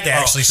PRs. I had to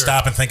actually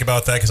stop and think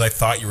about that because I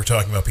thought you were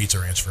talking about Pizza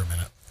Ranch for a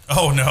minute.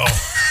 Oh, no.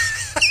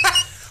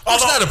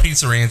 There's not a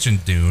Pizza Ranch in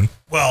Dune.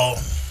 Well,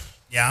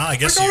 yeah, I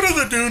guess go to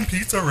the Dune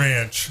Pizza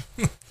Ranch.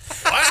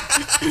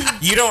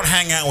 What? You don't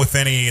hang out with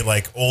any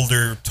like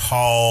older,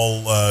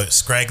 tall,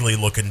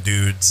 scraggly-looking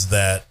dudes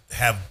that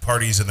have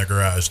parties in their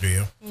garage, do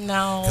you?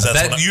 No.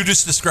 You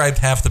just described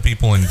half the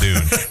people in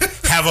Dune.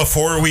 Have a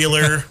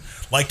four-wheeler,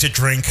 like to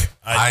drink.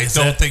 I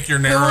don't think you're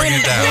narrowing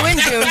it down. Who in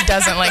Dune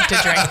doesn't like to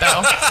drink,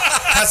 though?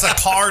 Has a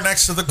car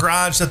next to the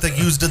garage that they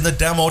used in the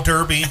demo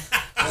derby.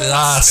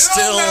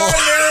 Still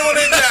narrowing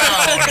it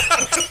down.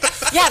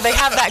 Yeah, they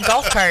have that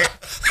golf cart.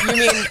 You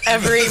mean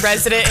every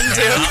resident in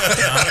Dune?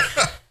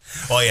 Yeah.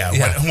 Well,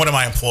 yeah. One of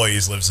my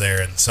employees lives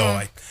there, and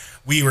so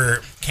we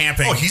were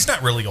camping. Oh, he's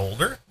not really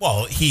older.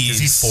 Well, is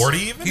he 40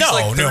 even? He's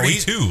like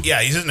 32.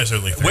 He's in his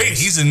early 30s. Wait,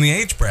 he's in the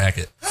age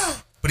bracket.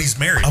 But he's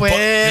married.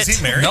 Is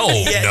he married?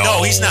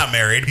 No, he's not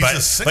married,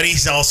 but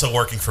he's also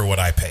working for what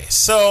I pay.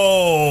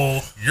 So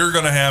you're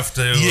going to have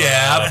to...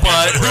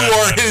 but who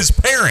are his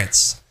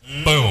parents?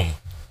 Boom.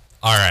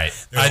 All right.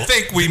 I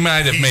think we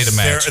might have made a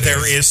match.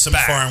 There is some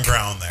farm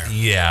ground there.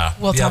 Yeah.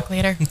 We'll talk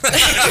later.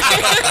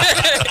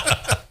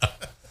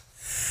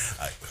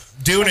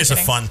 Dune is a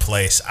fun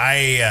place.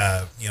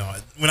 I,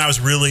 when I was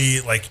really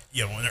in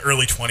the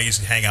early 20s,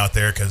 you hang out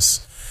there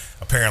because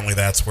apparently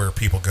that's where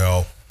people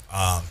go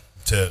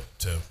to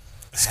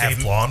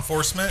escape law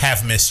enforcement,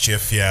 have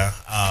mischief. Yeah.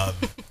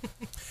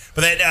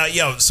 But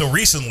then, so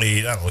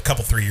recently, I don't know,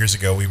 3 years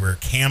ago, we were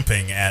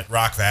camping at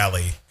Rock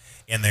Valley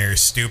in their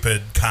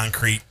stupid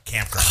concrete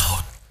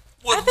campground.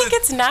 I think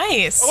it's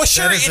nice. Oh,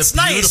 sure, it's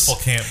nice. Beautiful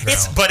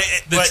campground. But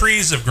the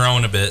trees have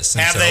grown a bit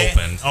since it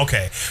opened.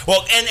 Okay.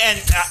 Well, and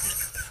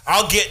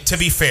I'll get to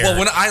be fair. Well,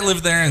 when I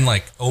lived there in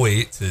like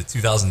 2008 to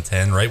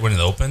 2010, right when it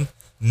opened,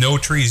 no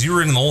trees. You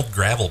were in an old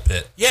gravel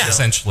pit,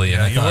 essentially.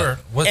 Yeah, and you were.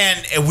 What?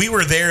 And we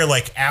were there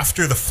like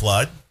after the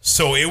flood,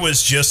 so it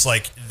was just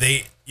like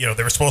they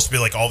were supposed to be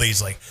like all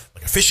these like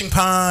a fishing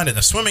pond and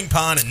a swimming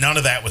pond, and none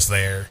of that was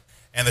there,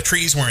 and the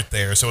trees weren't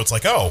there. So it's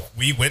like, oh,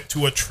 we went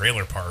to a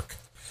trailer park.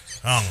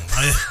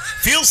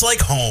 Feels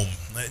like home.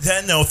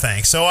 No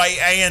thanks. So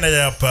I ended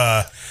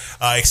up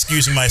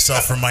excusing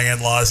myself from my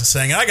in-laws and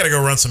saying, I got to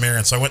go run some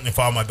errands. So I went and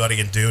followed my buddy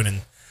in Dune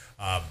and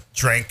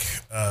drank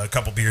a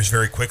couple beers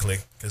very quickly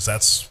because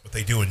that's what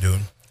they do in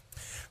Dune.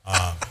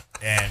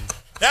 And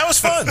that was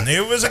fun.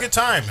 It was a good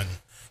time. And,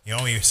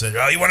 he said,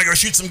 oh, you want to go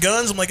shoot some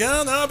guns? I'm like,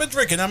 oh, no, I've been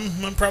drinking.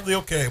 I'm probably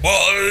okay.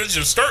 Well, it's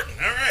just starting.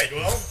 All right,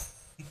 well.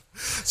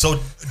 So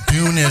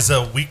Dune is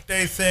a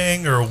weekday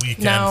thing or a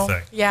weekend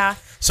thing? Yeah.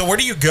 So where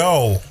do you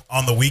go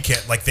on the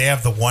weekend? Like they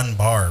have the one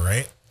bar,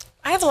 right?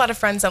 I have a lot of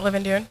friends that live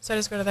in Dune, so I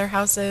just go to their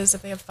houses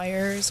if they have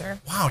fires or...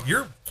 Wow,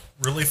 you're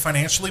really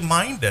financially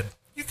minded.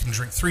 You can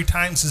drink 3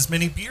 times as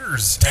many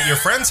beers at your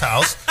friend's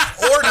house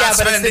or not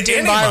but spend it's the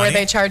Dune bar money. where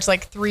they charge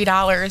like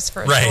 $3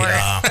 for a short.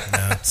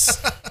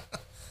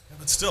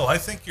 But still, I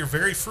think you're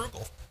very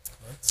frugal.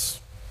 That's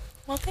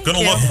thank gonna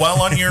you. look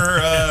well on your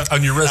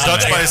resume.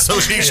 Dutch by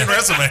Association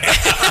resume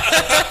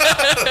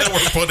that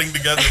we're putting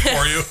together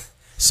for you.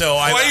 So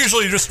I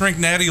usually just drink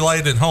Natty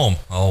Light at home.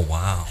 Oh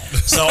wow!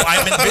 So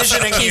I'm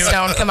envisioning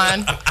Keystone, come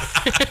on.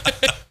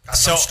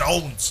 So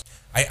stones.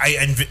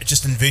 I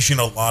just envision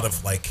a lot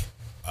of like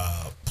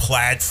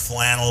plaid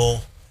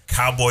flannel,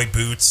 cowboy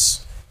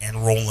boots,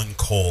 and rolling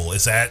coal.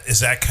 Is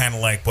that kind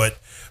of like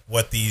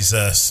what these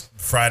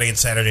Friday and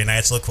Saturday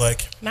nights look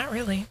like? Not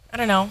really. I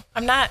don't know.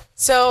 I'm not.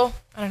 So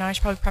I don't know. I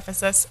should probably preface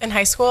this. In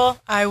high school,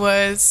 I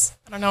was.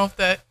 I don't know if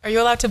are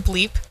you allowed to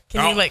bleep?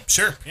 Can you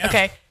sure. Yeah.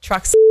 Okay.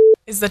 Trucks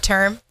is the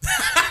term.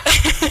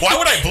 Why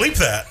would I bleep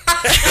that?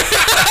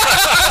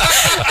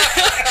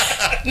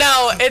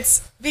 No,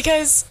 it's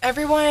because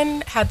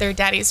everyone had their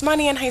daddy's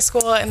money in high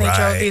school, and they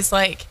drove these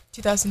like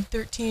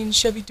 2013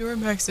 Chevy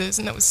Duramaxes,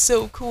 and that was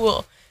so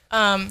cool.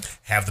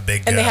 Have the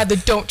big, and they had the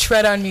 "Don't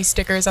Tread on Me"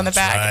 stickers on the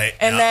back, right.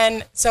 and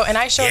then and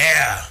I showed,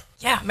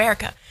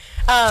 America.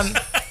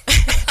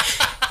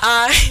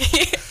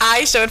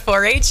 I showed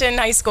 4-H in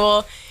high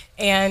school,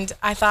 and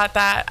I thought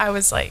that I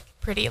was like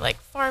pretty like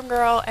farm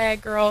girl,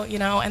 ag girl, you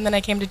know, and then I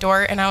came to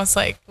Dordt and I was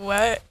like,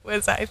 what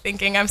was I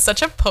thinking? I'm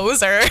such a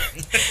poser.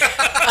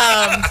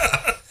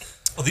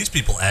 Well, these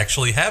people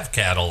actually have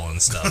cattle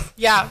and stuff.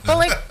 Yeah, but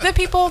like the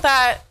people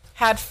that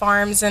had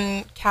farms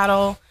and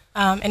cattle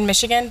in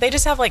Michigan, they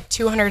just have like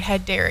 200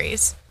 head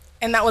dairies,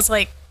 and that was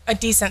like a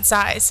decent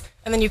size.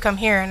 And then you come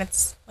here and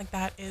it's like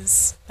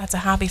that's a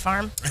hobby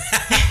farm.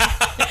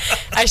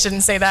 I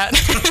shouldn't say that.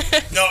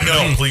 No,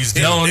 please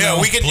do. No,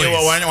 we can.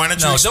 Why don't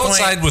you explain? Don't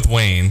side with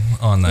Wayne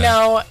on that.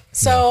 No,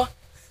 so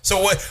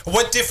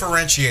what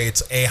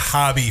differentiates a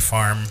hobby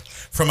farm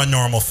from a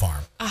normal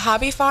farm? A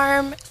hobby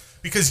farm.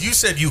 Because you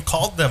said you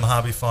called them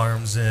hobby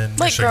farms in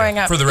like Michigan. Growing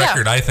up. For the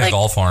record, I think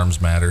all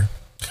farms matter.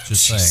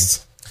 Just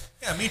saying.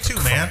 Yeah, me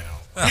too, man.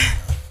 Do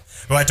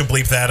I have to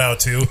bleep that out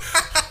too?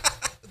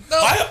 No.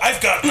 I've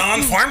got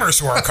non-farmers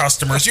who are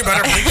customers. You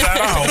better bleep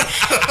that out.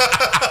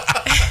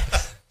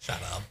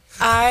 Shut up.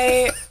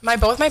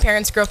 Both my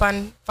parents grew up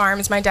on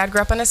farms. My dad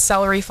grew up on a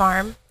celery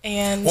farm,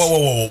 and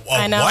whoa!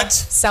 I know, what?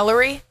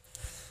 Celery?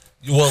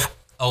 Well,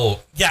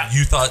 yeah.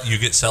 You thought you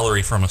get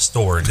celery from a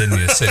store, didn't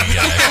you, city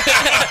guy?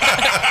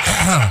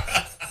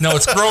 No,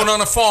 it's grown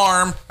on a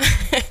farm.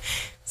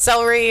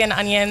 Celery and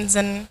onions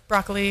and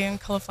broccoli and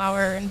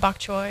cauliflower and bok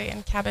choy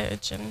and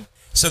cabbage and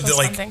those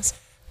fun things.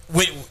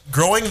 Wait,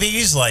 growing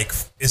these, like,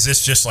 is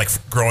this just like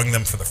growing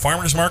them for the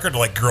farmer's market, or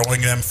like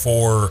growing them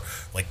for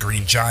like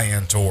Green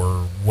Giant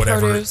or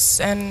whatever? Produce,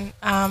 and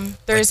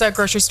there's a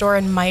grocery store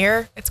in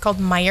Meijer. It's called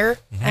Meijer,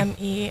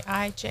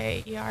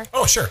 Meijer.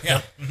 Oh, sure,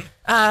 yeah.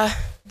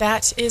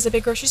 That is a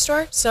big grocery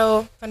store,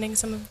 so funding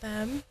some of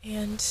them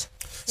and.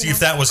 See, if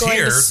that was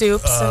here,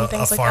 soups and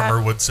things a farmer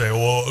like that. would say,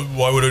 well,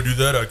 why would I do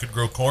that? I could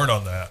grow corn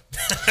on that.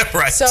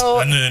 Right. So,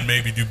 and then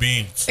maybe do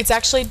beans. It's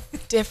actually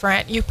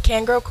different. You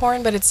can grow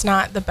corn, but it's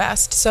not the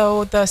best.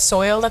 So the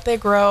soil that they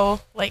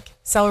grow, like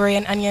celery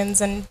and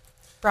onions and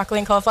broccoli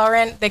and cauliflower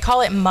in, they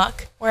call it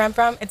muck where I'm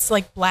from. It's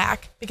like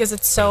black because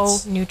it's so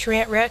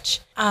nutrient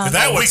rich.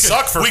 That would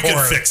suck for corn. We could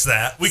fix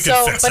that. But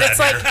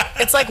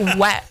it's like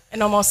wet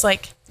and almost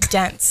like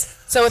dense.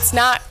 So it's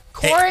not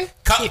corn.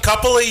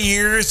 Couple of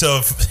years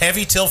of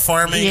heavy till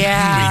farming, you'd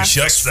be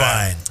just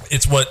fine.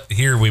 It's what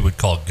here we would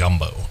call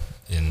gumbo,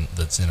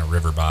 that's in a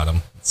river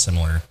bottom,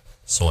 similar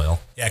soil.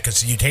 Yeah,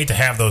 because you'd hate to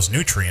have those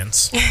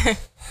nutrients.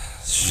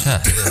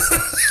 Shut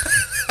it.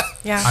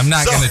 Yeah. I'm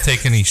not going to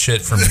take any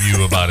shit from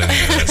you about any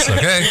of this,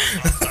 okay?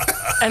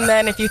 And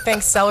then if you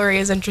think celery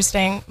is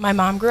interesting, my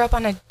mom grew up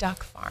on a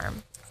duck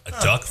farm. A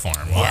duck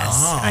farm? Wow.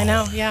 Yes, I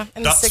know, yeah.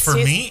 In Ducks the 60s. for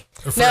meat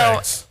or for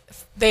eggs?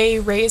 They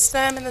raised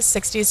them in the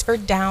 60s for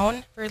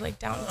down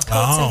coats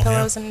and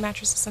pillows and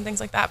mattresses and things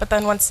like that. But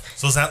then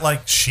So is that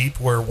like sheep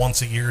where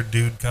once a year a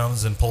dude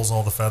comes and pulls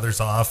all the feathers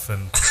off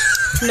and...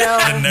 No.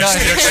 And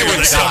next year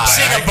they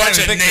seeing a bunch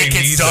of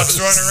naked ducks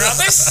running around.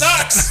 This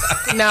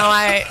sucks.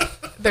 No,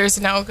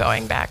 there's no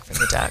going back for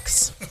the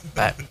ducks.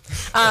 But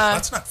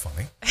that's not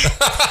funny.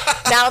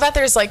 Now that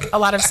there's like a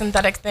lot of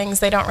synthetic things,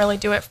 they don't really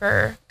do it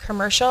for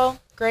commercial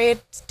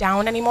grade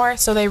down anymore.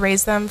 So they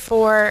raise them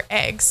for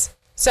eggs.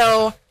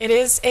 So it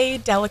is a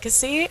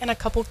delicacy in a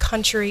couple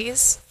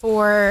countries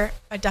for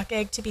a duck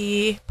egg to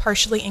be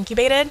partially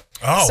incubated.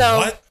 Oh, so,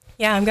 what?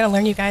 Yeah, I'm going to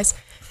learn you guys.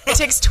 It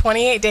takes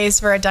 28 days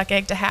for a duck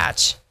egg to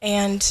hatch,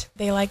 and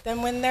they like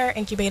them when they're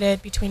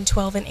incubated between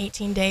 12 and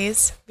 18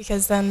 days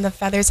because then the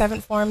feathers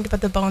haven't formed, but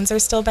the bones are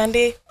still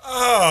bendy.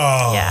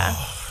 Oh. Yeah.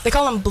 They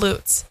call them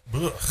blutes.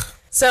 Ugh.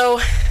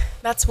 So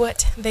that's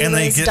what they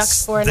raise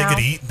ducks for now. They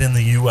get eaten in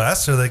the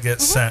U.S. or they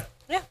get sent?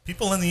 Yeah.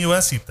 People in the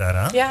U.S. eat that,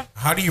 huh? Yeah.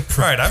 How do you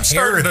prepare Right, I'm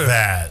starting to-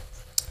 that?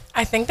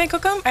 I think they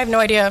cook them. I have no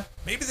idea.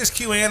 Maybe this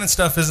QAnon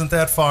stuff isn't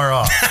that far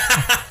off.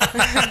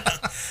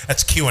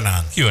 That's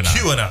QAnon.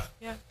 QAnon.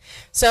 Yeah.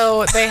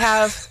 So they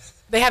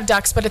have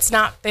ducks, but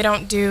they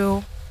don't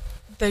do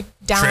the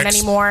down Tricks.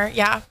 anymore.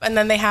 Yeah. And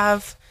then they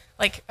have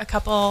like a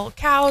couple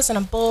cows and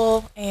a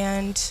bull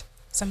and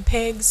some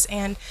pigs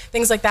and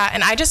things like that.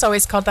 And I just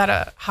always called that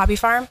a hobby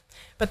farm.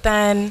 But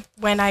then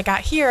when I got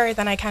here,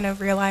 then I kind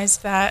of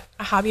realized that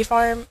a hobby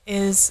farm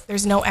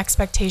there's no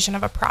expectation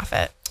of a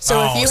profit.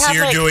 So if you have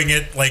you're doing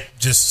it like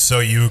just so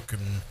you can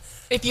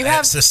if you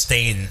have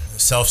self-sustain.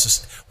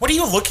 What are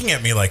you looking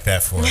at me like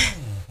that for?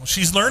 Well,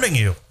 she's learning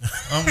you.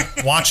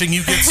 I'm watching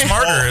you get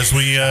smarter as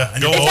we go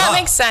if along. that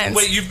makes sense.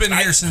 Wait, you've been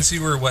here since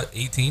you were,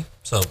 18?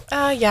 So,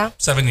 yeah.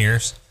 7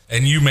 years.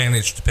 And you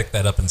managed to pick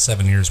that up in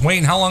 7 years.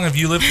 Wayne, how long have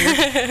you lived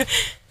here?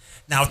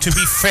 Now, to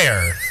be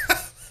fair,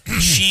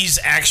 she's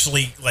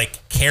actually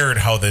cared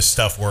how this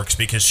stuff works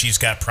because she's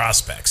got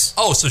prospects.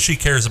 Oh, so she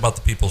cares about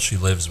the people she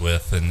lives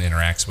with and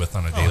interacts with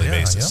on a daily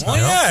basis. Yeah. Well,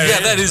 yeah, Yeah,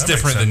 that is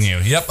different than you.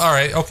 Yep. All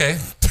right. Okay.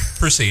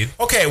 Proceed.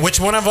 Okay, which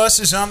one of us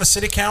is on the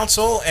city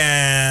council?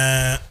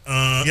 And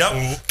yep,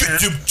 get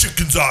them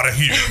chickens out of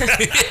here.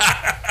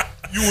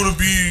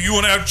 You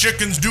want to have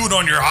chickens? Do it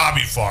on your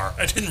hobby farm.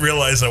 I didn't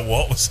realize that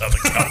Walt was on the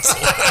council.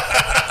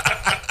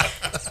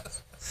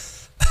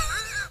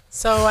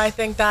 So I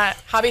think that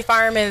hobby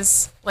farm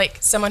is like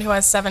someone who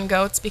has 7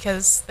 goats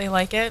because they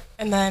like it,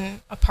 and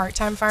then a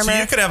part-time farmer. So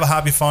you could have a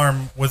hobby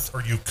farm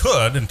or you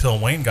could, until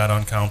Wayne got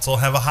on council,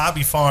 have a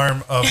hobby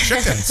farm of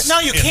chickens. No,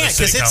 you can't,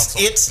 because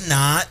it's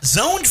not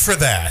zoned for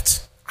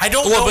that. I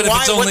don't know but why.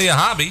 If it's only a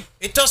hobby,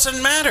 it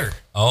doesn't matter.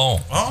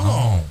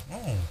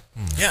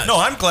 Yeah. No,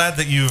 I'm glad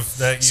that you.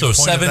 So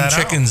 7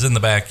 chickens in the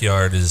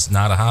backyard is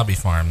not a hobby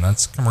farm.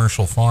 That's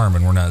commercial farm,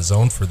 and we're not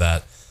zoned for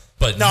that.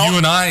 But you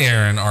and I,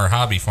 Aaron, are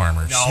hobby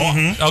farmers. No.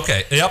 Mm-hmm.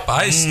 Okay. Yep.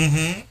 I'm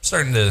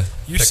starting to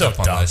pick up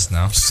on this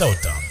now. You're so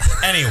dumb.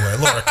 Anyway,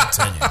 Laura,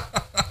 continue.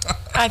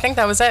 I think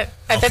that was it.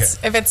 Okay.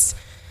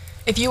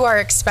 If you are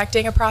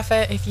expecting a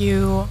profit, if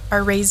you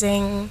are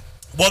raising.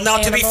 Well, now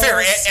to be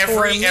fair,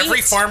 every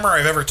meat, farmer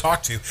I've ever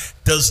talked to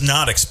does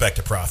not expect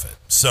a profit.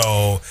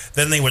 So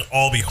then they would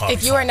all be hobby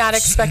If you are not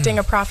farmers. expecting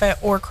a profit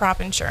or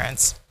crop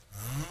insurance,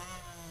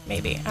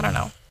 maybe. I don't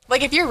know.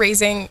 Like if you're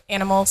raising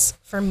animals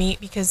for meat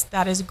because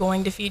that is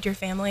going to feed your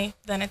family,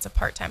 then it's a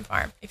part-time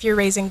farm. If you're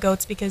raising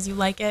goats because you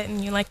like it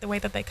and you like the way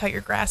that they cut your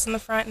grass in the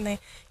front and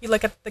you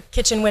look at the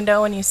kitchen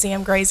window and you see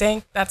them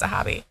grazing, that's a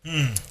hobby.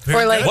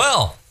 Or like,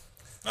 well,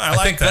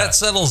 I think that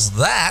settles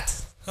that.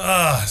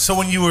 So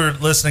when you were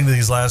listening to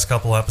these last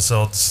couple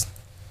episodes,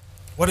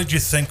 what did you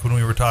think when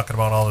we were talking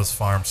about all this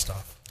farm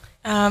stuff?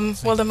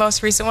 Well, the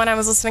most recent one I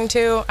was listening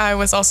to, I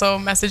was also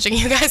messaging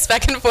you guys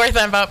back and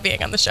forth about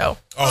being on the show.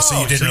 Oh,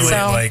 so you didn't really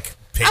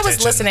pay attention? I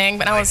was listening,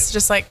 but I was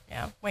just like,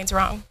 yeah, Wayne's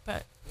wrong,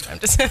 but I'm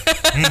just...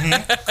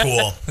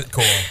 Cool.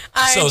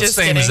 So it's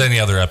same as any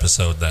other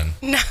episode then.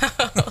 No.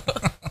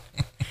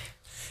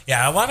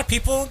 Yeah, a lot of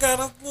people got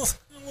a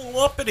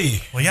little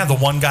uppity. Well, yeah, the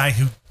one guy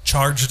who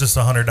charged us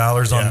 $100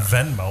 on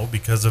Venmo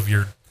because of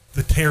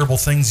the terrible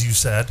things you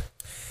said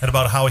and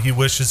about how he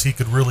wishes he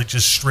could really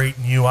just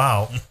straighten you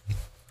out.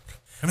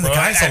 I mean, the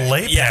guy's a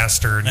lay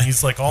pastor, and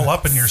he's like all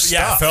up in your stuff.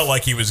 Yeah, I felt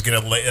like he was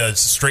going to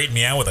straighten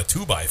me out with a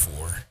 2x4.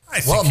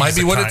 Well, it might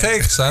be what it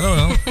takes. I don't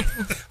know.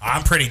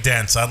 I'm pretty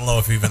dense. I don't know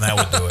if even that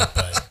would do it.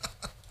 But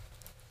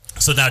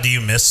so now, do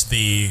you miss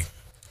the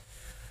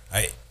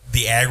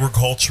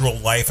agricultural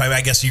life?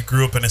 I guess you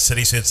grew up in a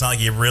city, so it's not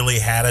like you really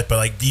had it. But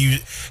like, do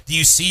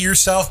you see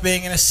yourself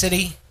being in a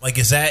city? Like,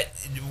 is that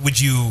would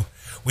you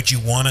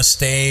want to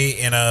stay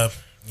in a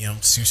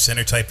Sioux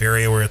Center type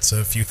area where it's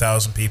a few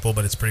thousand people,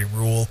 but it's pretty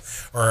rural?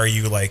 Or are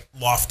you like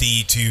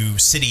lofty to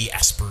city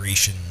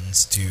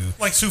aspirations to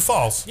like Sioux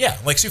Falls? Yeah,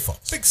 like Sioux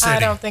Falls. Big city. I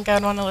don't think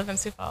I'd want to live in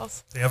Sioux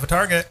Falls. They have a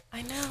Target.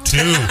 I know. 2.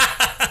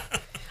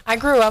 I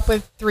grew up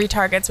with 3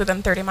 Targets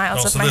within 30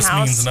 miles of my house. So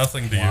this means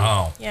nothing to you.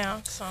 Wow.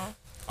 Yeah, so.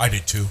 I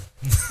did too.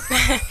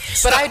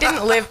 But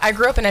I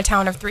grew up in a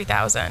town of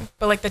 3,000,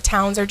 but like the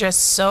towns are just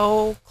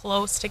so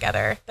close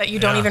together that you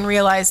don't even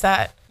realize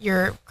that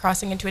you're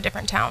crossing into a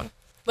different town.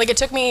 Like it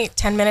took me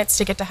 10 minutes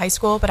to get to high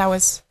school, but I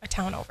was a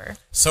town over.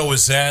 So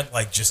is that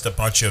like just a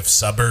bunch of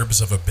suburbs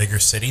of a bigger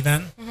city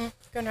then? Mm-hmm.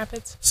 Grand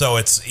Rapids. So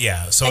it's,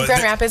 So and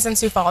Grand Rapids and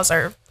Sioux Falls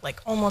are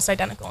like almost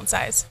identical in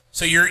size.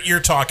 So you're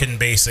talking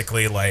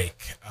basically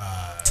like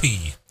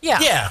T.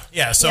 Yeah.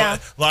 Yeah. So a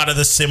lot of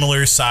the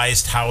similar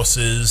sized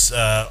houses,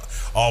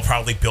 all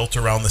probably built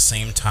around the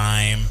same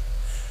time.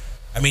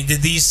 I mean,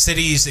 did these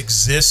cities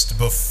exist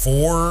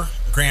before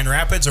Grand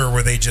Rapids, or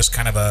were they just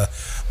kind of a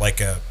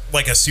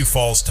Sioux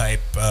Falls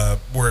type,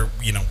 where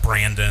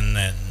Brandon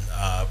and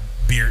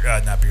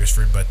not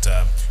Beersford, but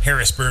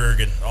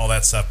Harrisburg and all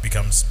that stuff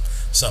becomes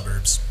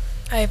suburbs?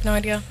 I have no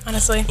idea,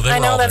 honestly. Well, I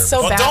know that's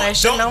so bad. I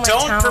should know my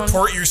don't town.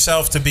 purport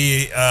yourself to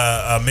be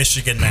a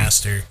Michigan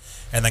master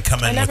and then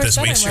come in with this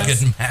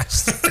Michigan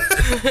master.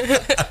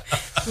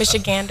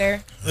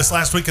 Michigander. This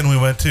last weekend we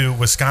went to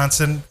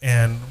Wisconsin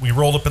and we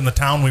rolled up in the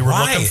town we were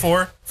looking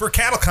for a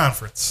cattle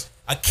conference.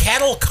 A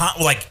cattle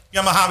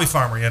I'm a hobby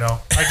farmer,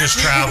 I just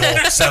travel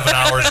 7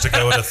 hours to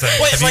go to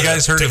things. Have you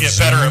guys heard to of get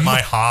Zoom? better at my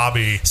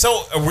hobby?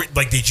 So,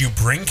 did you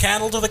bring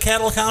cattle to the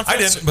cattle conference? I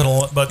didn't,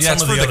 but Yeah, some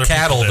it's of for the the other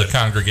cattle people to did.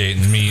 congregate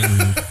and meet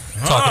and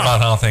talk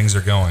about how things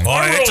are going. Well,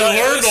 I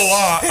learned a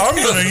lot. I'm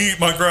going to eat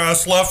my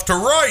grass left to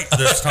right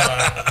this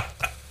time.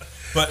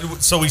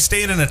 But so we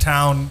stayed in a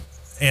town,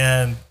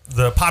 and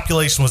the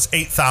population was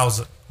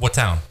 8,000. What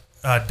town?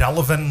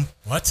 Delavan.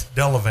 What?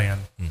 Delavan.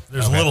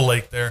 There's a little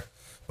lake there.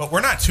 But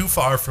we're not too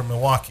far from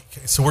Milwaukee.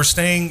 So we're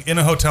staying in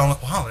a hotel.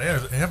 Wow,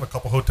 they have a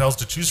couple hotels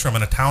to choose from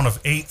in a town of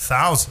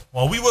 8,000.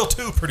 Well, we will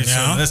too pretty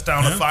soon in this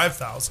town of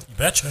 5,000. You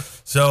betcha.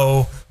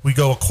 So we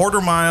go a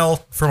quarter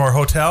mile from our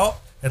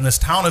hotel, and this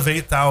town of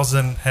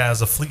 8,000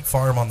 has a Fleet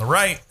Farm on the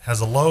right, has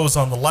a Lowe's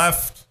on the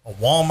left, a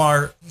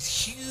Walmart, these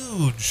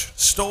huge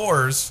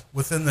stores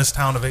within this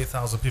town of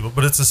 8,000 people.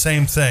 But it's the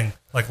same thing.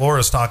 Like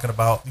Laura's talking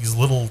about, these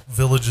little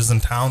villages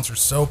and towns are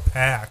so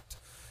packed.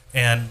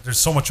 And there's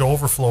so much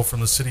overflow from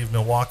the city of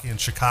Milwaukee and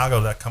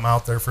Chicago that come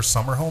out there for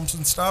summer homes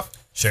and stuff.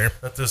 Sure.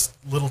 That this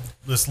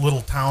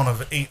little town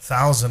of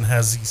 8,000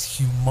 has these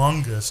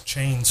humongous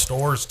chain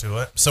stores to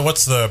it. So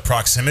what's the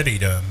proximity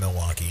to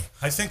Milwaukee?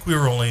 I think we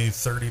were only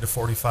 30 to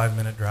 45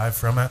 minute drive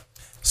from it.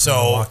 So,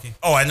 Milwaukee.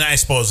 And I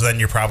suppose then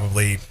you're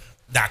probably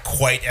not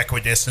quite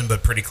equidistant,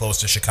 but pretty close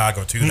to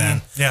Chicago too.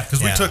 Then, yeah,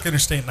 because we took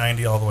Interstate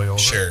 90 all the way over.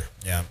 Sure,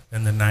 yeah,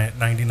 and then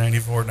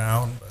 90-94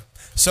 down. But.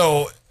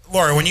 So,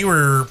 Laura, when you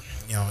were,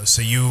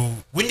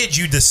 when did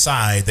you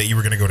decide that you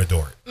were going to go to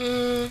Dordt?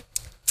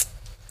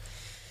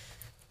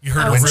 You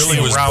heard a really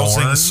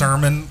rousing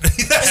sermon.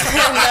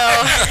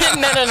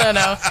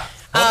 No.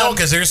 Well, no,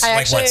 because there's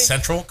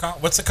Central.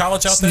 What's the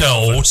college out there?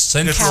 No,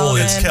 Central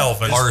is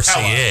Calvin.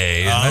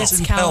 RCA, and that's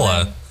in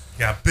Pella.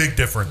 Yeah, big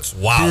difference.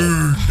 Wow.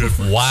 Big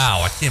difference.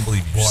 Wow, I can't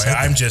believe you said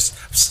I'm that. just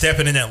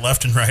stepping in that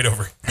left and right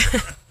over.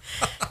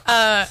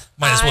 Might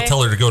as well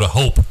tell her to go to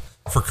Hope,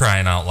 for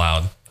crying out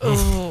loud.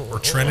 Ooh. Or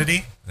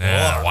Trinity.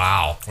 Yeah,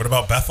 wow. What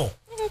about Bethel?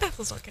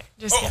 Bethel's okay.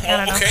 Just kidding. I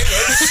don't know. Okay.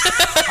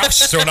 I'm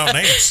just throwing out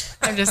names.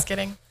 I'm just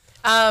kidding.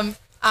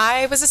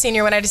 I was a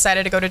senior when I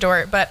decided to go to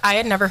Dordt, but I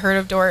had never heard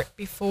of Dordt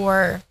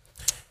before.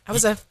 I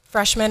was a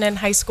freshman in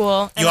high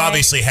school. You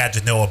obviously had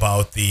to know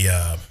about the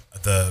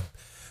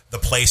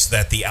place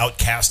that the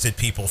outcasted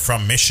people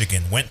from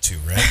Michigan went to,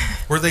 right?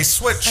 Where they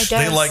switch.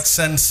 They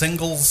send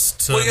singles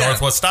to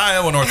Northwest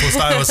Iowa. Northwest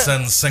Iowa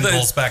sends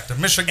singles back to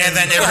Michigan. And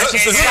then the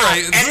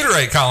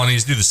Hutterite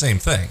colonies do the same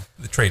thing.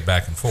 They trade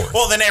back and forth.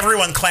 Well, then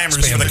everyone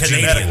clamors for the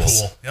Canadian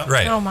pool. Yep.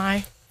 Right. Oh,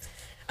 my.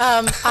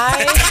 I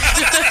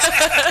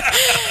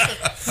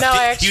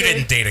actually... You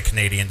didn't date a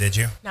Canadian, did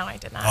you? No, I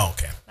did not. Oh,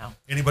 okay. No.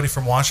 Anybody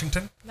from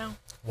Washington? No.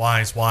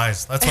 Wise.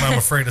 That's what I'm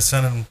afraid of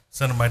sending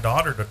my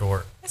daughter to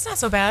Dordt. It's not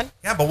so bad.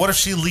 Yeah, but what if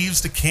she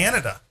leaves to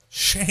Canada?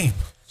 Shame.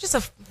 Just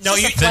a then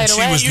flight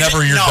away. She was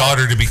never your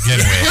daughter to begin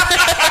with.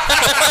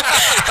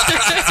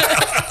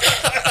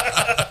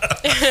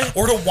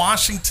 Or to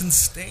Washington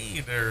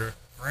State or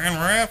Grand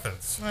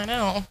Rapids. I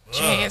know.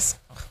 Jeez.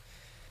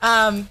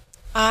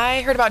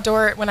 I heard about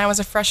Dordt when I was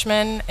a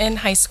freshman in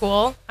high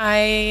school.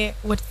 I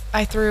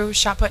threw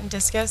shot put and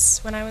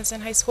discus when I was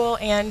in high school,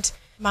 and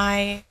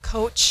my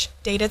coach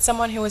dated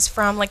someone who was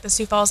from the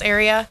Sioux Falls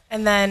area,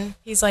 and then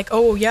he's like,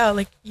 "Oh yeah,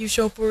 you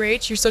show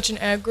 4-H, you're such an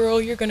ag girl,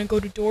 you're gonna go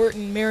to Dordt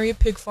and marry a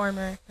pig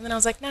farmer." And then I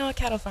was like, "No, a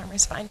cattle farmer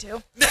is fine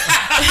too."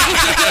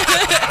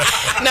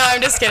 No, I'm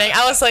just kidding.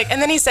 I was like,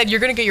 and then he said, "You're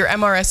gonna get your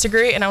MRS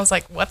degree," and I was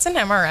like, "What's an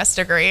MRS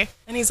degree?"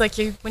 And he's like,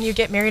 "When you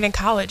get married in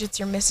college, it's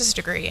your Mrs.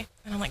 degree."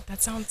 And I'm like,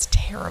 "That sounds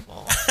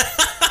terrible."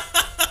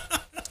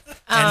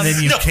 And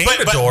then you came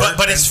to Dordt.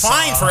 But it's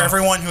fine for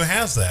everyone who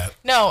has that.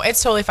 No,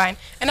 it's totally fine.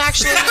 And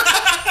actually,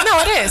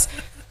 no, it is.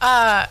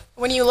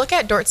 When you look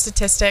at Dordt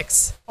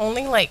statistics,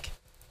 only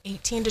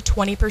 18 to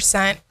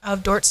 20%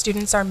 of Dordt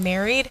students are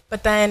married,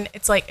 but then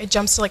it's it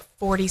jumps to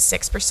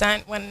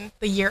 46% when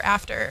the year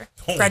after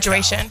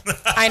graduation.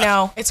 I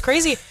know. It's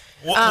crazy.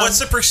 What's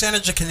the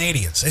percentage of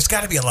Canadians? There's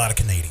got to be a lot of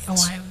Canadians.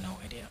 Oh, I have no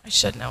idea. I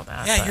should know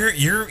that. Yeah, but.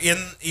 you're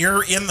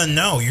in the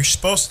know. You're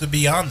supposed to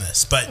be on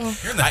this, but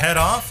you're in the head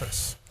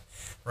office.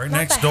 Right Not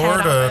next the door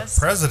head to office.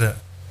 president.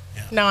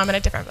 Yeah. No, I'm in a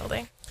different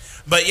building.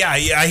 But yeah,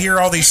 I hear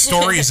all these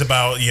stories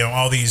about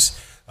all these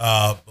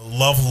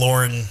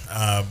lovelorn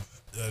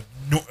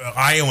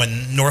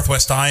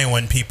Northwest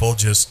Iowan people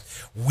just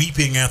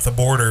weeping at the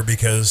border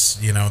because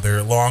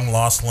their long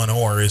lost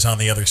Lenore is on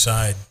the other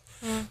side.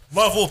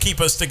 Love will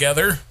keep us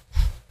together.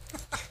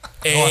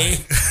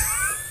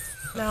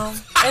 No,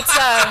 it's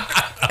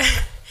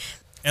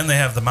And they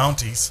have the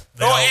Mounties.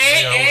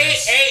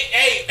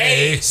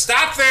 Hey!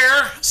 Stop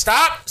there!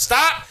 Stop!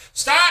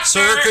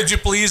 Sir, could you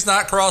please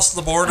not cross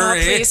the border?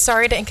 Please,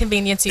 sorry to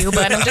inconvenience you,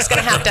 but I'm just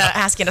going to have to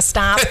ask you to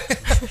stop.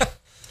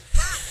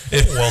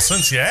 Well,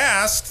 since you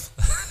asked.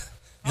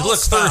 You look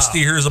thirsty.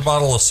 Here's a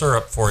bottle of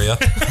syrup for you.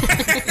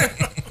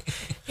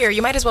 Here,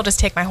 you might as well just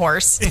take my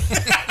horse.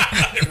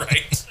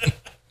 Right.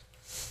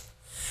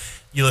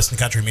 You listen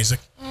to country music?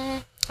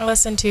 I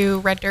listen to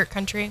Red Dirt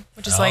Country,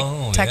 which is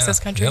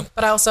Texas country. Yep.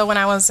 But also, when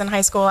I was in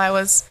high school, I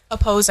was a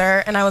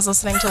poser, and I was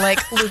listening to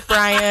Luke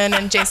Bryan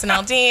and Jason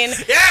Aldean.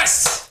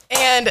 Yes!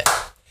 And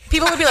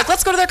people would be like,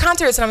 "Let's go to their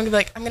concerts," and I'm gonna be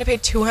like, "I'm gonna pay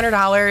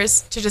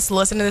 $200 to just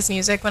listen to this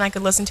music when I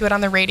could listen to it on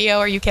the radio."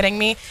 Are you kidding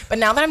me? But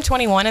now that I'm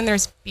 21 and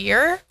there's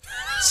beer,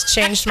 it's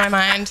changed my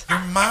mind. Your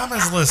mom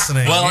is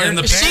listening. Well, and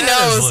the she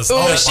knows.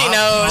 Ooh, she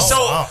knows. So,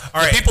 wow.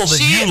 all right. The people that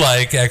you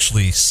like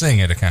actually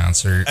sing at a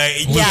concert.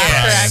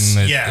 Yes.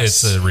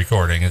 It's a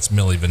recording. It's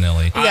Milli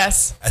Vanilli.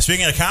 Yes.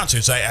 Speaking of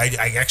concerts,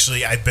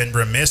 I've been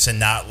remiss in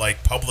not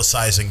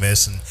publicizing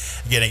this and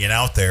getting it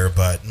out there.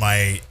 But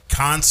my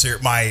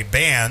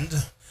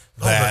band.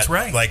 That's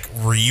right.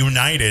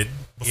 Reunited.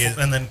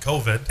 And then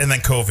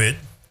COVID.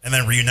 And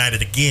then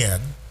reunited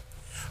again.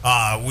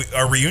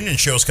 Our reunion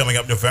show is coming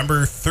up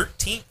November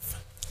 13th.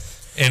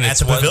 And at it's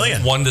the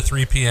Pavilion. 1 to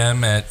 3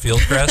 p.m. at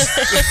Fieldcrest.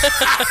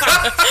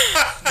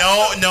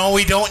 No,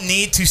 we don't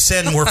need to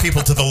send more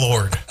people to the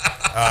Lord.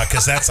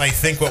 Because that's, I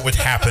think, what would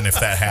happen if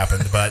that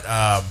happened. But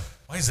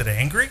why is it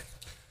angry?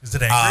 Is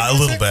it angry? A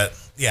little bit,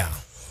 yeah.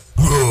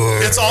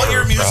 It's all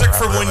your music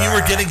from when you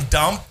were getting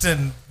dumped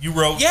and you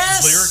wrote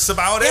lyrics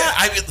about it.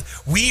 Yeah,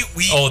 we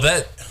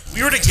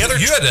were together.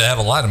 You had to have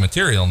a lot of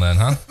material then,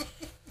 huh?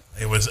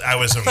 I was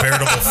a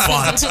veritable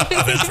font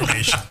of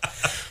information.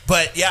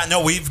 But yeah,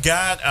 no, we've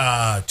got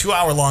a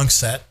 2-hour-long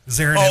set. Is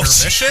there an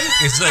intermission?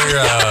 Is there?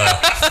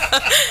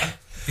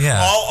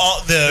 Yeah.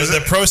 All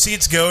the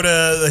proceeds go to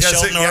the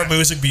Shelton Orr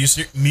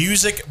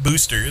Music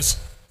Boosters.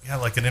 Yeah,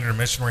 like an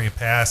intermission where you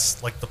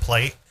pass like the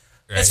plate.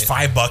 Right. It's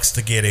 $5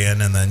 to get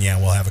in, and then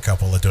we'll have a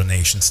couple of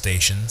donation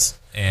stations.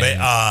 But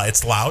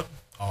it's loud.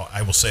 Oh,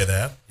 I will say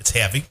that it's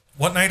heavy.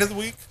 What night of the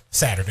week?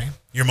 Saturday.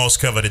 Your most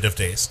coveted of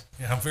days.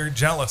 Yeah, I'm very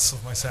jealous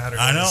of my Saturdays.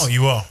 I know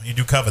you will. You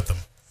do covet them.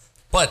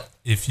 But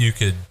if you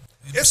could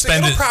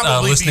spend it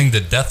listening to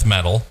death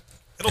metal.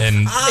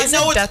 Is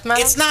it death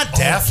metal? It's not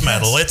death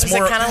metal. It's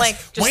more kind of like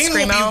just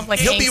screamo. Like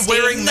he'll be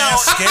wearing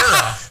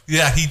mascara.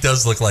 Yeah, he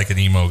does look like an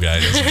emo guy,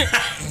 doesn't he?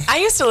 I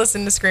used to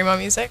listen to screamo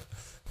music.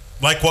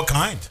 Like what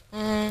kind?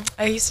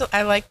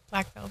 I like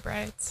Black Veil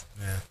Brides.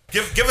 Yeah.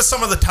 Give us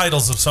some of the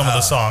titles of some of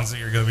the songs that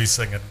you're going to be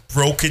singing.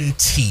 Broken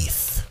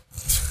Teeth.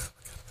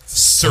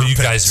 So you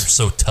guys are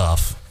so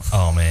tough.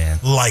 Oh man.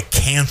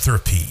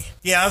 Lycanthropy.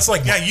 Yeah, that's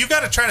like you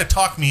got to try to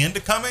talk me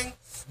into coming.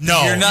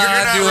 No, you're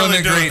not doing really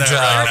a great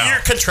job. Right?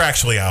 You're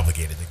contractually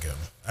obligated to go.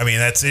 I mean,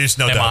 there's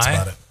no doubts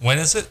about it. When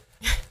is it?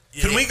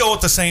 Can we go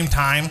at the same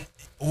time?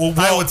 Well,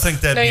 I would think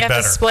that'd be better. No, you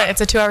have to split.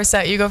 It's a 2-hour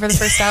set. You go for the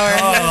first hour.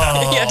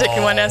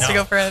 One has to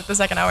go for the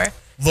second hour.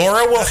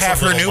 Laura will have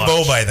her new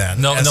bow by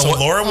then. So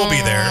Laura will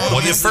be there.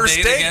 What is the first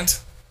date again?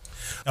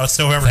 Oh, it's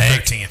November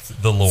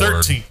 13th. The Lord.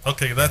 13th.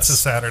 Okay, that's a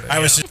Saturday.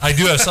 I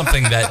do have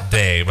something that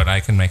day, but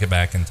I can make it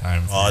back in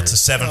time. Well, it's a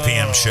 7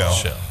 p.m. show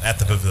at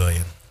the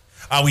Pavilion.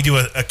 We do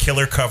a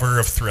killer cover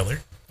of Thriller.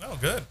 Oh,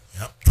 good.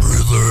 Yep.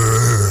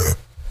 Thriller.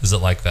 Is it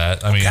like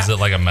that? I mean, is it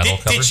like a metal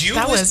cover?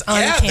 That was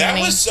uncanny. Yeah, that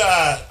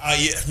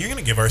was. You're going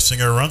to give our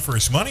singer a run for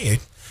his money.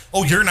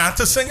 Oh, you're not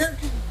the singer?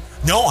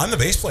 No, I'm the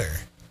bass player.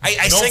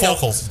 I no sing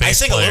vocals. I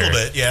sing a little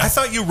bit, yeah. I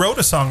thought you wrote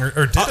a song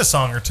or did a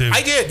song or two.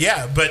 I did,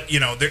 yeah. But,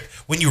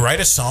 when you write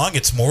a song,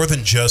 it's more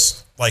than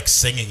just, like,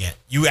 singing it.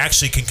 You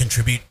actually can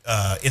contribute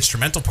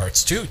instrumental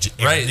parts, too.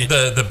 Right.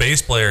 The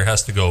bass player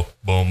has to go,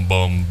 boom,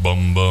 boom,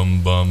 boom,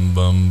 boom, boom,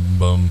 boom,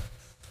 boom.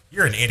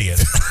 You're an idiot.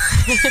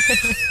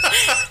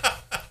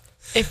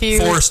 If you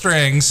 4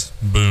 strings,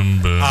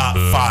 boom, boom,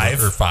 boom.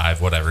 5. Or 5,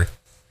 whatever.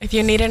 If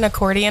you need an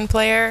accordion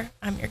player,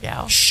 I'm your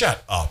gal.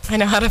 Shut up. I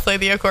know how to play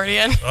the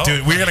accordion. Oh.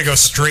 Dude, we're going to go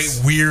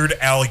straight Weird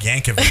Al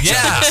Yankovic.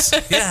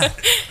 Yeah.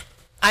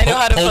 I know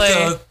how to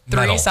play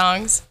 3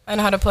 songs. I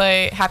know how to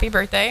play Happy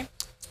Birthday.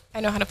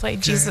 I know how to play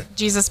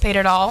Jesus Paid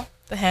It All,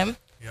 the hymn.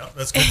 Yeah,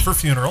 that's good for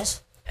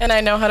funerals. And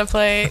I know how to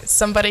play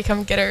Somebody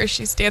Come Get Her,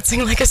 She's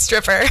Dancing Like a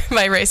Stripper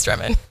by Ray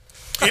Strummen.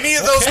 Any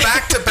of those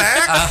back to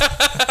back?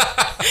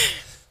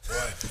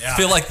 I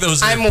feel like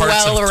those are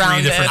parts of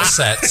 3 different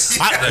sets.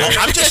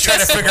 I'm just trying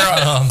to figure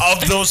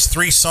out, of those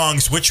 3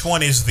 songs, which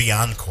one is the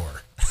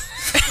encore?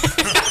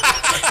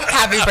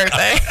 Happy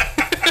Birthday.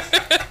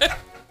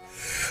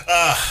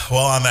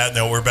 Well, on that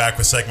note, we're back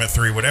with segment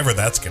 3, whatever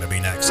that's going to be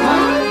next. Hey,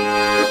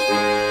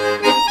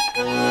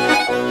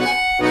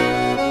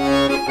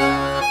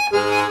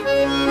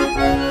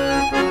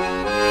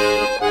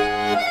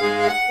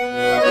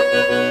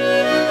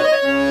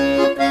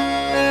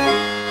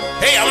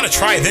 I'm going to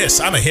try this.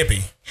 I'm a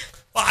hippie.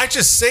 Well, I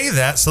just say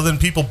that so then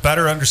people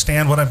better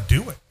understand what I'm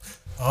doing.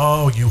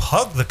 Oh, you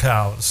hug the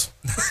cows.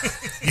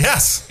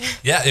 Yes.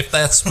 Yeah, if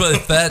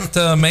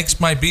that makes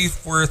my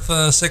beef worth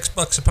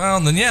 $6 a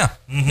pound, then yeah.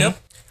 Mm-hmm. Yep.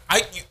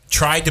 I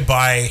tried to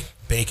buy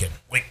bacon.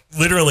 Like,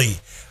 literally,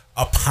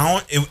 a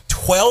pound,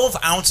 12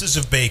 ounces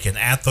of bacon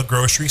at the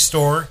grocery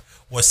store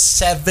was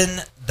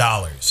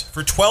 $7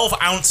 for 12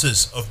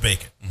 ounces of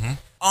bacon. Mm-hmm.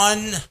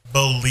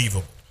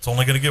 Unbelievable. It's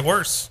only going to get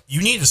worse.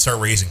 You need to start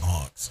raising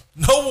hogs.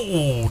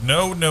 No.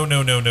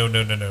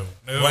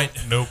 Right?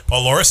 Nope.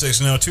 Well, Laura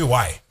says no, too.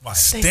 Why?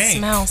 They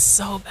smell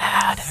so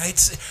bad.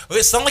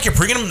 It's not like you're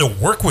bringing them to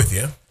work with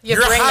you. You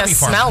bring the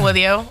smell with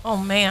you. Oh,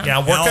 man.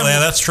 Yeah,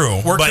 that's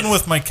true. Working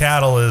with my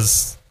cattle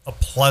is a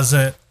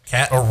pleasant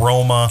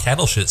aroma.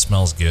 Cattle shit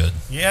smells good.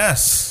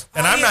 Yes.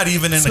 And I'm not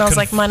even in smells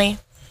like money.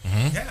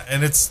 Mm-hmm. Yeah,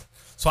 and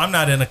so I'm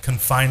not in a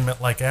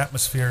confinement-like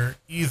atmosphere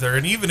either.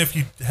 And even if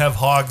you have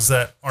hogs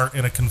that aren't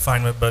in a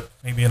confinement, but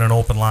maybe in an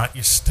open lot,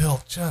 you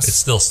still just... It's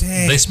still...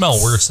 They smell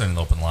worse in an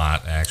open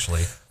lot,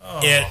 actually.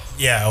 Oh.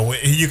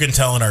 You can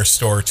tell in our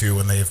store, too,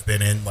 when they've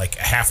been in, like,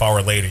 a half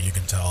hour later, you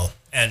can tell.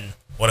 And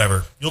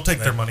whatever. You'll take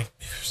their money.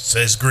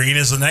 Says green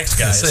as the next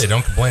guy.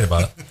 Don't complain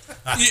about it.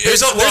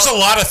 There's a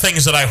lot of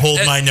things that I hold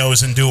my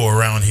nose and do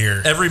around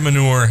here. Every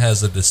manure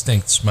has a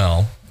distinct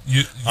smell.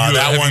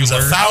 That one's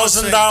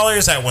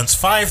 $1,000. That one's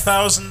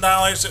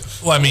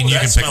 $5,000. Well, I mean, you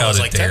can pick out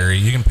a dairy.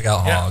 You can pick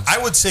out hogs. I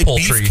would say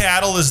poultry. Beef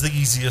cattle is the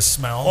easiest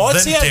smell. Well,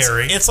 then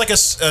dairy. It's like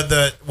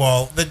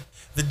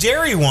the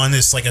dairy one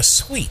is like a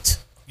sweet.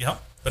 Yep.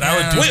 But I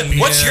would do.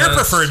 What's your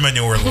preferred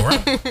manure,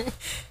 Laura?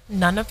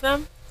 None of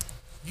them.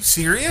 You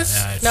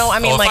serious? No, I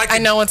mean, I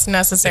know it's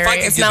necessary.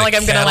 It's not like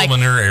I'm going to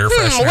manure air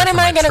freshener what am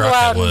I going to go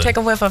out and take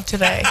a whiff of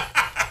today?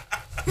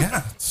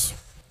 Yeah.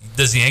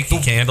 Does Yankee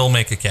Candle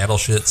make a cattle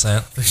shit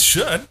scent? They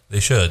should. They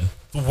should.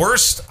 The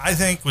worst, I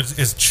think,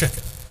 is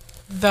chicken.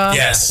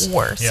 The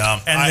worst. Yeah,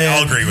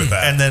 I'll agree with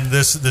that. And then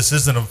this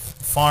isn't a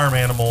farm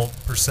animal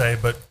per se,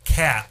 but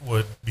cat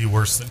would be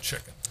worse than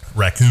chicken.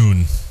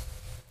 Raccoon.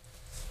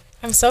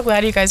 I'm so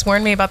glad you guys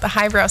warned me about the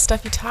highbrow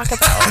stuff you talk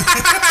about.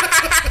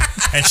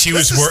 And she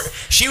was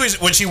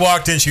when she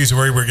walked in, she was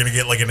worried we are going to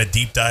get like in a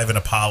deep dive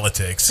into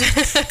politics.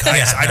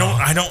 Guys,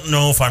 I don't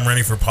know if I'm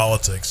ready for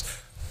politics.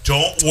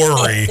 Don't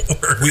worry.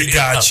 We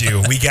got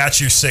you. We got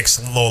you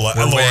 6, Lola.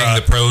 We're weighing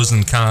the pros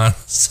and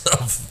cons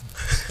of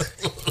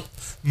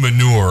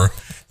manure.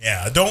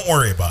 Yeah, don't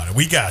worry about it.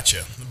 We got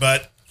you.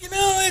 But,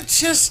 it's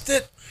just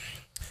that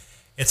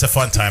it's a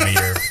fun time of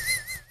year.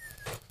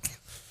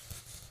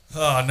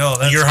 Oh, no.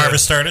 That's Your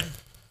harvest started,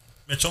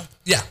 Mitchell?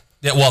 Yeah.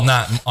 Well,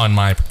 not on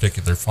my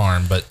particular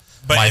farm, but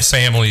my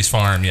family's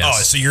farm, yes.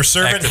 Oh, so your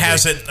servant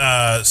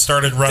hasn't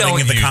started running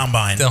in the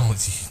combine. Don't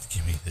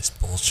give me this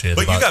bullshit.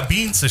 But you got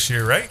beans this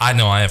year, right? I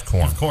know, I have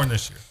corn. Corn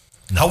this year.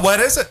 No. How wet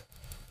is it?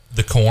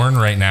 The corn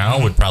right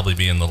now would probably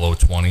be in the low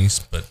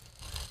 20s, but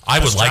I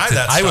would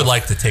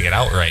like to take it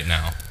out right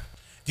now.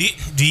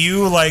 Do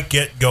you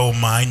go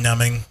mind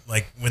numbing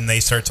when they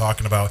start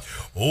talking about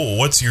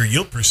what's your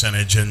yield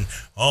percentage and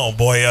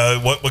boy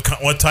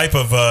what type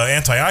of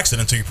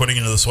antioxidants are you putting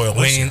into the soil?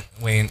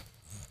 Wayne.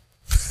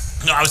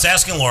 No, I was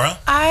asking Laura.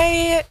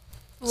 I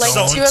like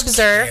to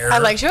observe. I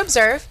like to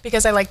observe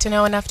because I like to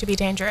know enough to be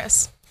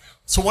dangerous.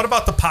 So what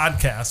about the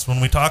podcast when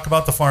we talk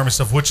about the farm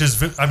stuff, which is,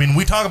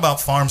 we talk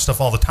about farm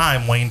stuff all the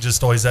time. Wayne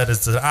just always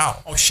edits it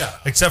out. Oh, shut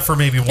up. Except for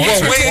maybe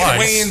once or twice.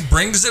 Wayne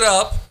brings it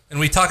up,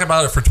 and we talk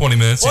about it for 20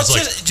 minutes. Well,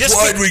 he's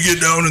why'd we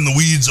get down in the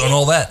weeds on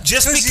all that?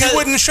 Just because you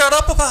wouldn't shut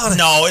up about it.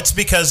 No, it's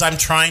because I'm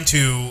trying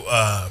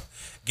to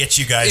get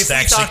you guys to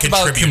actually contribute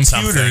something. If we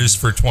talked about computers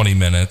for 20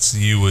 minutes,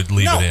 you would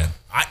leave it in.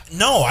 I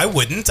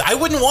wouldn't. I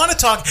wouldn't want to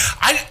talk.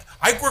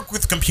 I work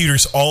with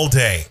computers all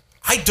day.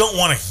 I don't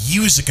want to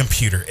use a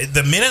computer.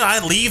 The minute I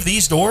leave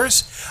these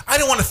doors, I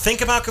don't want to think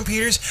about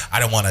computers.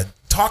 I don't want to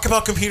talk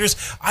about computers.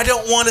 I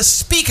don't want to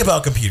speak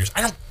about computers.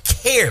 I don't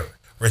care.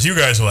 Whereas you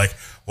guys are like,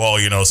 well,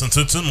 since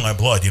it's in my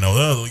blood, you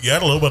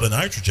add a little bit of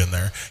nitrogen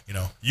there.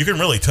 You can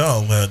really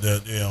tell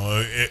that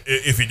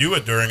if you do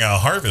it during a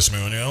harvest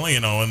moon,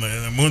 in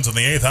the moon's in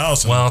the 8th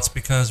house. Well, it's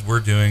because we're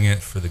doing it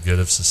for the good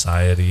of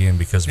society and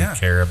because we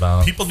care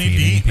about people need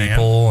to eat,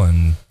 people,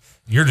 and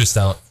you're just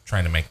out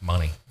trying to make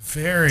money.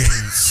 Very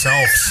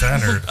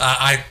self-centered.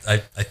 I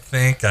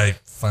think I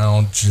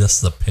found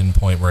just the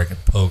pinpoint where I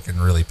could poke and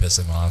really piss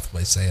him off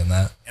by saying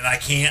that. And I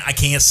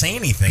can't say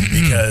anything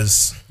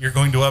because you're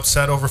going to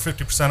upset over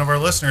 50% of our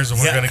listeners, and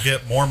we're going to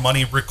get more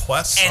money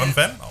requests on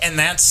Venmo. And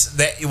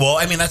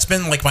that's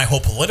been my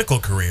whole political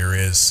career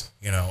is,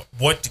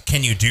 what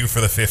can you do for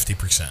the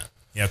 50%?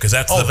 Because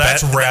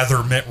that's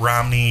rather Mitt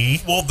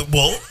Romney. Well,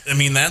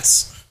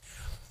 that's.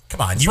 Come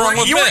on, you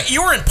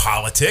were in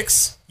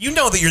politics. You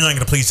know that you're not going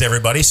to please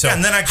everybody. So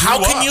and then I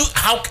grew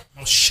up.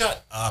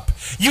 Shut up.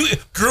 You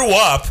grew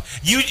up.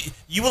 You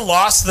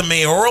lost the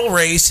mayoral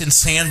race in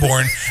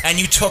Sanborn,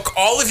 and you took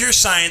all of your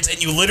science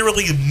and you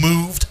literally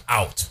moved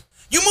out.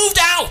 You moved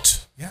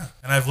out. Yeah,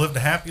 and I've lived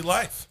a happy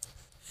life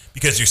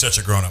because you're such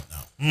a grown up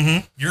now.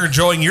 Mm-hmm. You're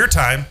enjoying your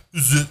time.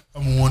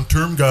 I'm a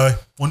one-term guy.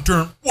 One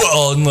term.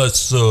 Well,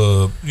 unless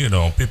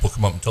people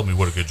come up and tell me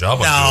what a good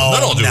job I'm doing,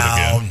 then I'll do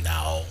it again.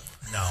 No.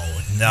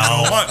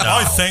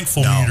 My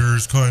thankful meter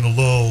is kind of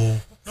low.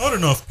 Not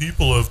enough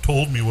people have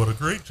told me what a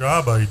great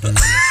job I do.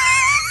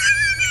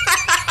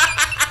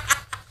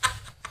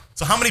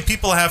 So how many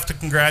people have to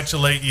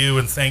congratulate you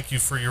and thank you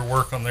for your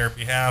work on their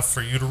behalf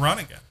for you to run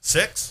again?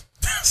 6?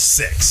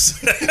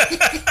 6.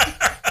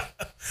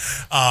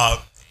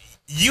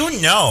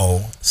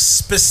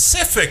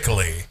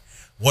 Specifically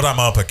what I'm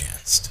up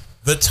against.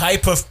 The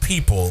type of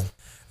people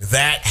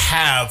that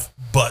have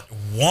but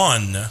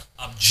one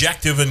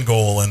objective and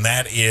goal, and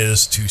that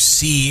is to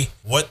see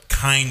what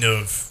kind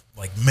of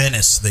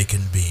menace they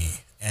can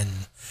be and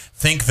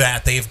think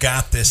that they've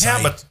got this.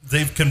 Yeah, but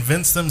they've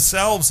convinced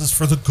themselves it's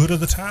for the good of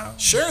the town.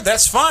 Sure,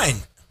 that's fine.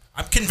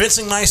 I'm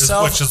convincing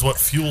myself. Which is what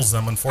fuels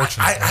them,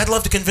 unfortunately. I'd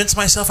love to convince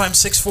myself I'm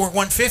 6'4",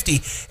 150.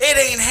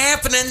 It ain't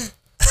happening.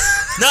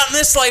 Not in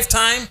this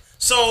lifetime.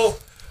 So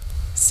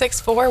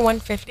 6'4",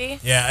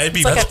 150? Yeah, it'd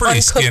be that's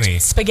pretty skinny.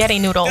 Spaghetti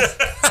noodle.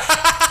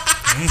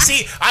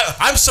 See,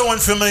 I'm so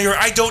unfamiliar,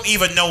 I don't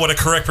even know what a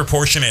correct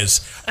proportion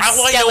is. A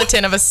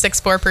skeleton of a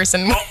 6'4"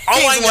 person. All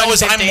I know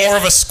is I'm more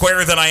of a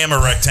square than I am a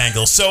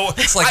rectangle. So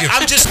it's like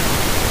I'm just...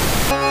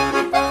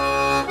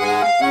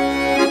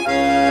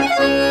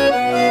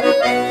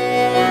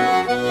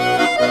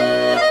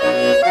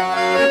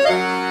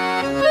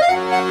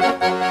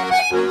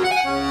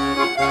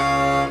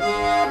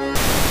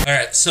 All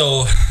right,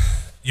 so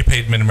you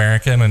paid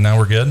Mid-American and now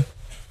we're good?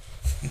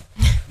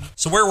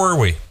 So where were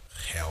we?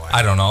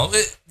 I don't know.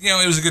 It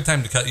was a good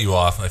time to cut you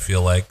off, I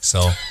feel like.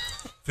 So I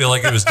feel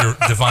like it was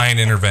divine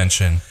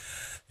intervention.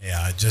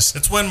 Yeah,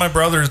 it's when my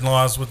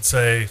brothers-in-laws would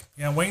say,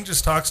 Wayne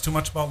just talks too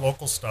much about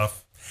local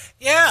stuff.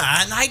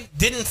 Yeah, and I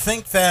didn't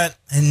think that,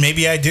 and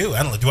maybe I do.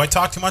 I don't know. Do I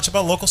talk too much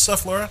about local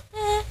stuff, Laura?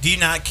 Do you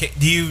not?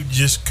 Do you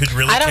just could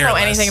really? I don't care know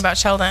less? anything about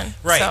Sheldon.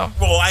 Right. So.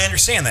 Well, I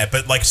understand that,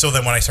 but like, so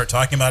then when I start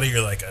talking about it,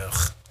 you're like,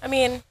 ugh. I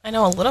mean, I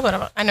know a little bit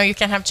about. I know you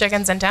can't have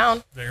chickens in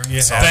town. There you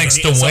have Thanks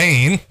to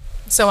Wayne.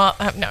 So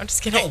no,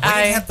 just kidding. No,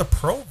 Wayne had the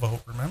pro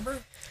vote.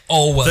 Remember?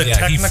 Oh well, the yeah.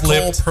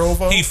 technical pro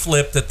vote. He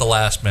flipped at the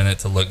last minute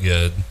to look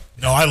good.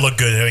 No, I look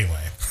good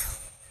anyway.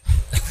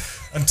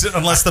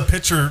 Unless the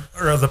picture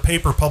or the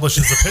paper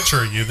publishes a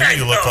picture of you, then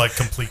you look like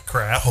complete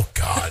crap. Oh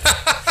God!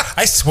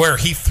 I swear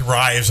he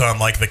thrives on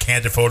like the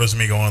candid photos of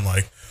me going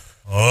like,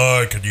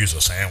 "Oh, I could use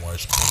a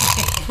sandwich."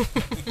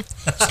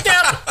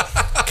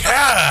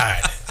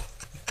 God,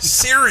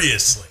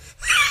 seriously.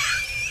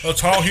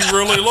 That's how he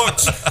really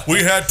looks.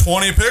 We had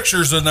 20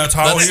 pictures, and that's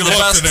how he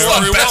looked in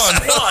every one.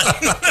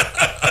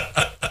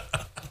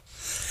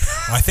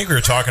 I think we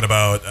were talking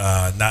about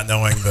not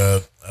knowing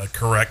the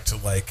correct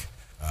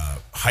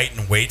height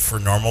and weight for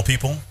normal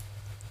people.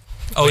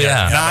 Oh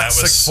yeah, not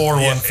 6'4",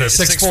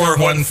 150. 6'4",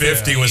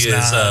 150 was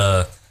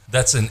not.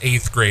 That's an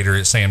 8th grader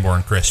at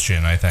Sanborn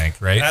Christian, I think.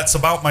 Right? That's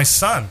about my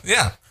son.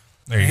 Yeah.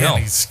 There you go.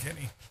 He's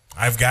skinny.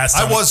 I've got.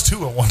 I was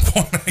too at one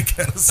point, I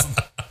guess.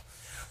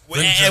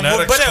 Then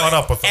genetics caught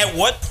up with him. At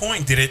what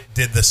point did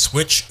the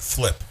switch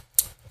flip?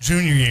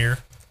 Junior year,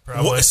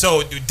 probably.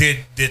 So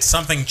did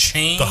something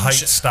change? The height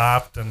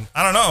stopped, and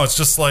I don't know. It's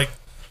just like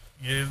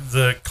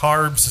the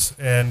carbs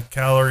and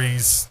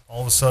calories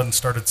all of a sudden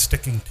started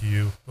sticking to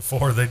you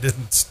before they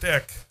didn't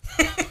stick.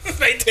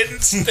 They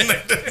didn't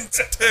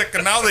stick.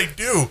 And now they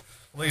do.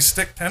 Well, they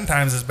stick 10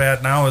 times as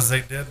bad now as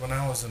they did when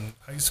I was in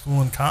high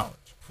school and college.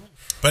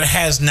 But it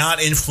has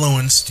not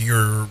influenced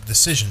your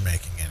decision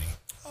making any.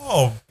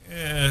 Oh,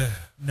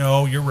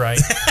 no, you're right.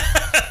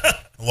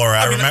 Laura,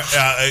 I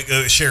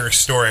remember share a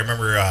story. I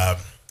remember. I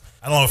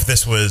don't know if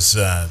this was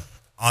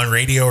on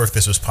radio or if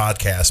this was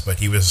podcast, but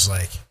he was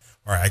like,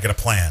 "All right, I got a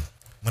plan.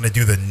 I'm going to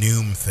do the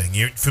Noom thing.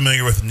 You're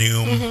familiar with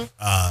Noom?"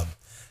 Mm-hmm.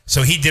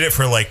 So he did it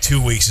for like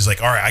 2 weeks. He's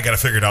like, "All right, I got to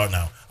figure it out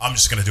now. I'm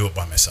just going to do it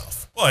by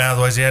myself." Well, yeah,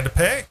 otherwise you had to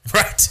pay.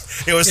 Right.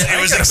 It was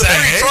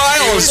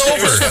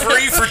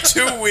free for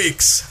 2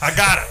 weeks. I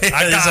got it.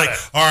 He's like,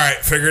 "All right,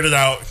 figured it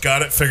out.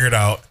 Got it figured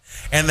out."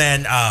 And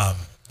then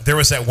there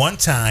was that one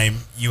time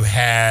you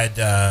had.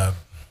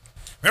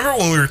 Remember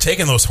when we were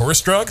taking those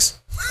horse drugs?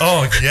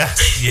 Oh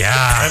yes,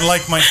 yeah. And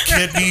like my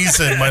kidneys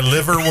and my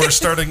liver were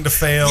starting to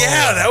fail.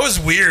 Yeah, that was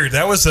weird.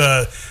 That was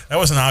an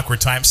awkward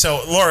time.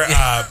 So Laura,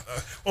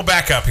 we'll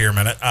back up here a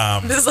minute.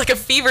 This is like a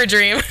fever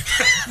dream.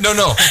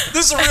 No,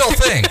 this is a real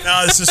thing.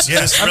 No, this is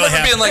I'm really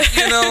never being like,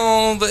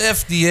 the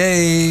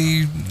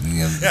FDA.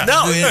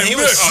 No, he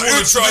was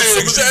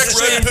the exact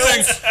same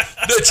thing.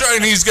 The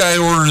Chinese guy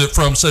ordered it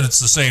from said it's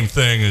the same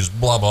thing as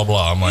blah blah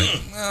blah. I'm like,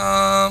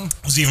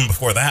 it was even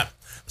before that.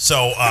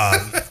 So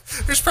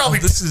there's probably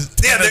of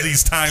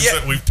these times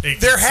that we've taken.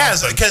 There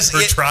has because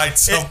tried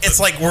something. It's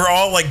like we're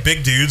all like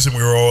big dudes, and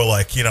we were all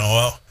like,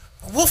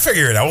 we'll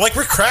figure it out. Like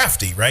we're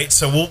crafty, right?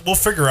 So we'll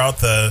figure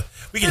out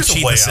we can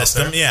cheat the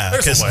system. Yeah,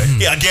 because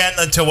again,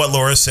 until what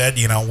Laura said,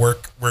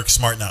 work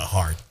smart, not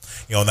hard.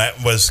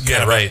 That was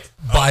kind of right.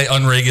 Buy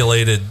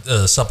unregulated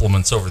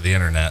supplements over the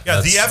internet.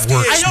 Yeah, That's the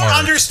FDA. I don't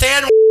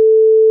understand.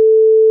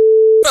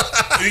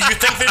 You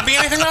think there'd be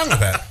anything wrong with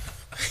that?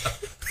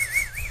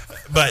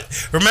 But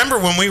remember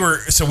when we were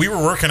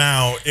working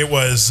out, it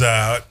was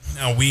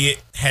we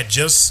had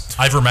just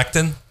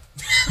ivermectin.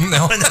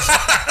 No,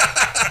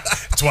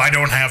 that's why I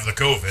don't have the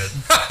COVID.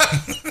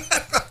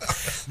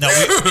 No,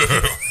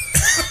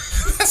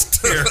 that's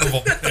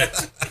terrible.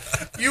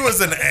 You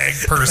as an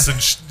ag person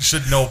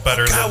should know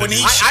better than I've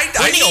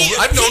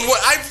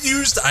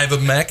used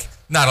Ivamec,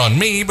 not on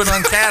me, but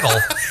on cattle.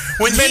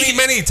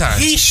 Many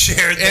times. He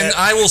shared that. And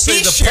I will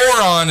say the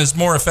pour-on is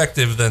more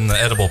effective than the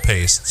edible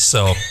paste.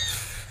 So.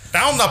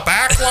 Down the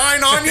back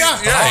line on you?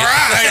 Yeah. All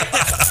right.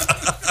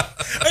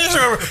 I just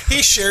remember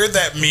he shared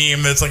that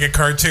meme that's like a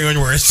cartoon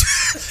where it's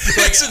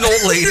like an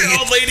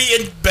old lady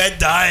in bed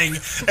dying,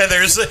 and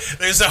there's a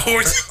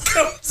horse that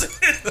comes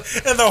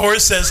in, and the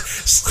horse says,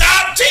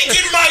 "Stop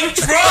taking my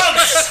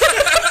drugs!"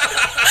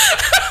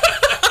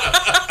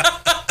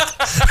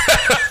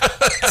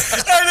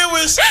 And it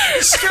was the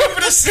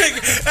stupidest thing,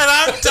 and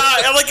I'm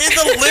dying. I'm like in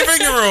the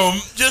living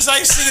room,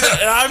 I see that,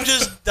 and I'm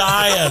just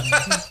dying.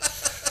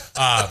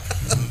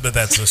 But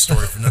that's a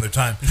story for another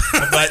time.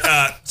 But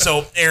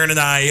so Aaron and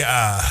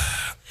I,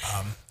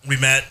 we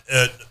met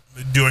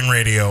doing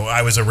radio.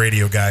 I was a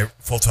radio guy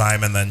full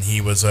time, and then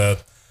he was a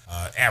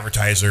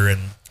advertiser.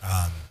 And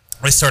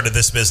I started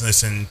this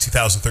business in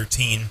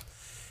 2013.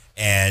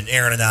 And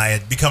Aaron and I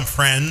had become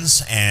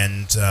friends,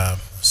 and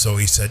so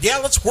he said, "Yeah,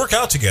 let's work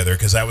out together,"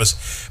 because that was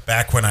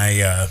back when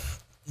I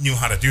knew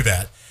how to do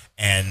that.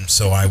 And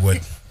so I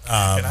would,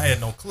 and I had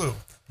no clue.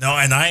 No,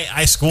 and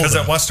I schooled because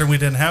at Western we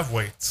didn't have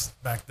weights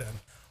back then.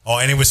 Oh,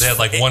 and they had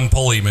like one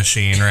pulley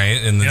machine, right,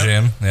 in the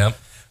gym. Yep.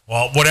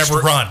 Well, whatever.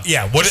 Just run.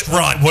 Yeah.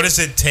 What does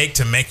it take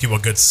to make you a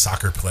good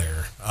soccer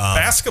player?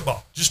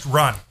 Basketball. Just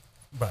run.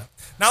 But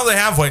Now they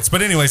have weights,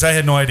 but anyways, I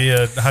had no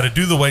idea how to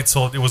do the weights,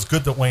 so it was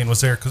good that Wayne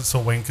was there,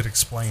 so Wayne could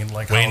explain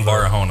like Wayne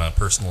Barahona,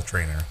 personal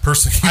trainer.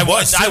 I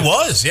was,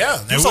 yeah.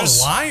 He was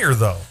a liar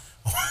though.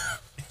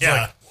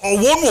 Yeah. Like, oh,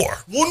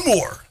 one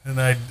more, and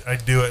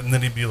I'd do it, and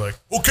then he'd be like,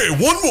 okay,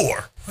 one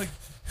more. Like,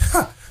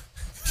 huh,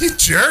 you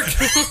jerk!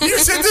 You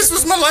said this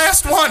was my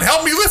last one.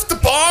 Help me lift the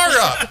bar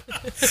up.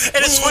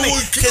 And it's funny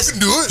because you can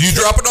do it. You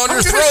drop it on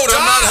your throat.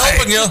 I'm not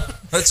helping you.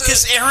 That's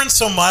because Aaron's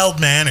so mild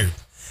mannered,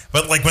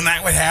 but like when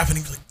that would happen,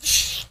 he'd be like,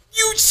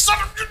 "You son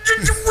of,"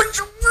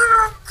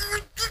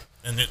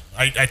 and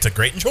I took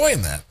great joy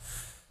in that.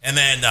 And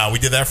then we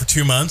did that for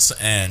 2 months,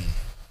 and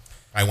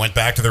I went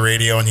back to the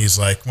radio, and he's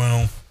like,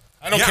 "Well,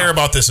 I don't care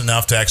about this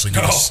enough to actually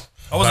do this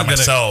by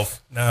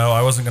myself." No,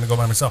 I wasn't going to go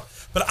by myself.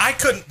 But I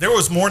couldn't. There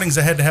was mornings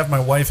I had to have my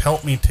wife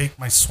help me take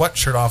my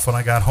sweatshirt off when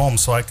I got home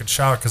so I could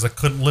shower because I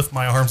couldn't lift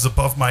my arms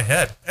above my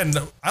head. And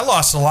I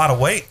lost a lot of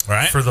weight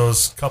for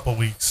those couple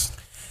weeks.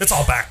 It's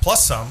all back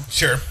plus some.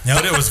 Sure. Yep.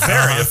 But it was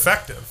very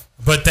effective.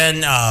 But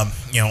then,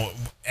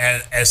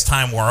 as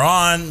time wore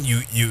on,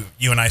 you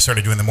and I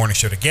started doing the morning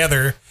show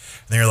together.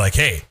 And you're like,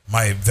 hey,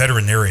 my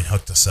veterinarian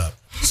hooked us up.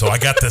 So I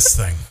got this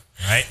thing,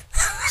 right?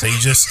 So you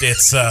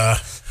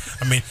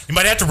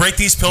might have to break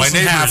these pills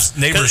in half.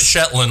 My neighbor's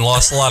Shetland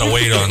lost a lot of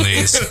weight on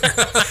these.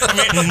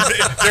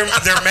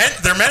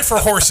 They're meant for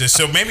horses,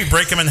 so maybe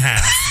break them in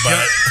half.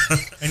 But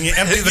and you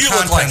empty the you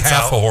contents look like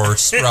half out. a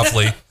horse,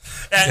 roughly.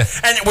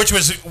 and which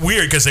was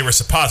weird because they were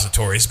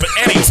suppositories. But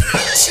anyway,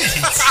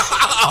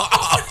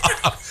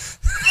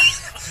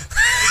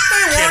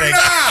 kidding.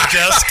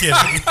 Just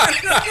kidding.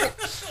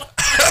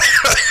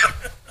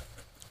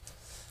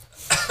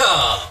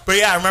 But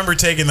yeah, I remember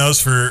taking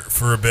those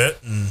for a bit,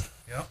 and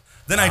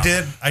then I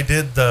did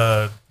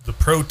the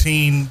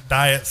protein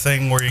diet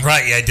thing where you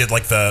I did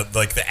like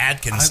the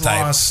Atkins type.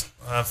 I lost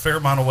a fair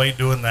amount of weight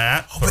doing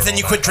that. But then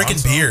you quit drinking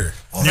beer.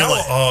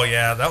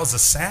 That was a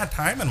sad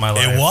time in my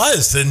life. It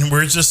was, and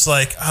we're just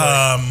like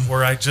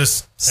where I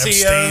just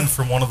abstained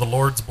from one of the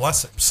Lord's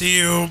blessings. See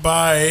you,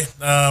 bye.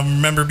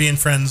 Remember being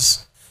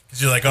friends.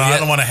 Because you're like, I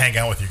don't want to hang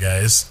out with you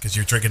guys because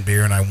you're drinking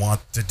beer, and I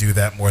want to do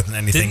that more than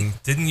anything.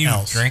 Didn't you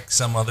drink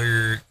some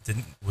other?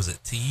 Was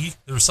it tea?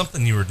 There was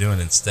something you were doing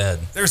instead.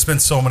 There's been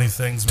so many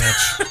things,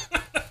 Mitch.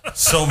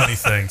 So many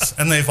things,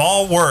 and they've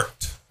all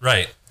worked.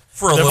 Right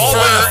for a little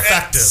while.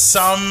 Effective, to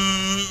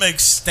some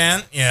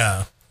extent.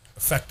 Yeah,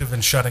 effective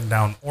in shutting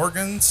down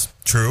organs.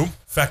 True.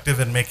 Effective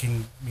in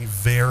making me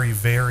very,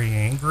 very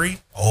angry.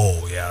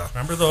 Oh yeah,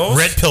 remember those?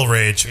 Red pill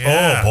rage.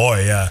 Yeah. Oh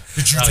boy, yeah.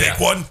 Did you take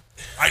one?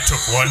 I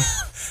took one.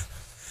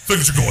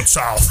 Things are going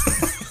south.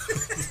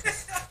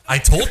 I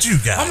told you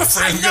guys. I'm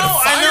afraid I'm going to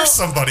fire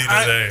somebody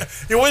today.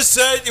 It was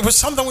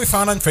something we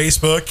found on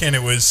Facebook, and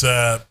it was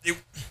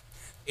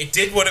it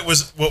did what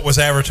was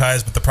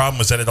advertised, but the problem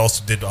was that it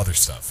also did other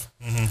stuff.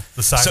 Mm-hmm.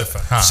 The side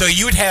effect. So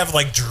you would have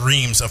like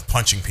dreams of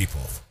punching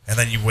people, and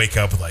then you wake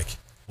up like,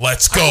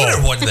 "Let's go." I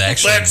wonder what that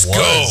actually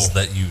was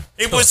that you.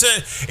 It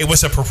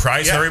was a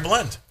proprietary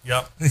blend.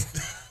 Yep.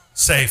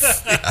 Safe.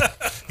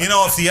 You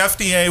know, if the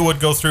FDA would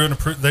go through and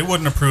approve, they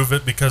wouldn't approve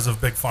it because of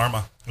Big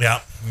Pharma.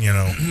 Yeah, you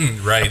know,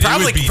 right.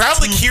 Probably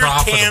cured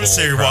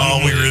cancer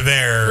while we were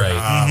there.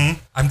 Right.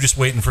 I'm just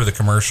waiting for the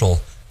commercial.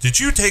 Did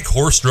you take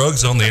horse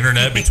drugs on the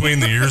internet between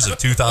the years of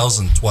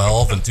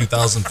 2012 and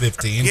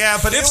 2015? Yeah,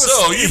 but if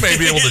so, you may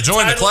be able to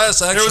join the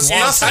class action lawsuit.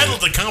 There was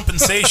entitled to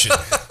compensation.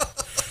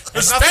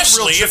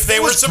 Especially if they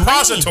were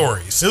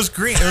suppositories. It was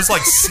green. It was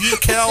like sea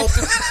kelp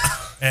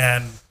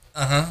and...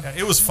 Yeah,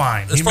 it was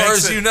fine. As far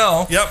as you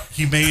know. Yep.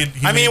 He made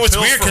it was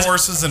pills weird for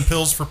horses and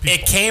pills for people.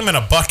 It came in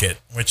a bucket,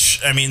 which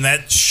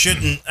that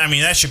should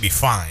be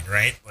fine,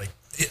 right? Like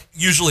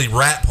usually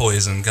rat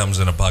poison comes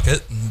in a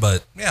bucket,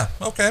 but yeah,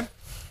 okay.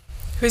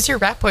 Who's your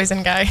rat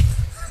poison guy?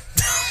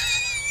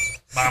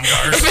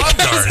 Baumgars. It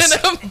comes in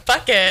a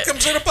bucket.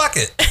 Comes in a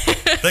bucket.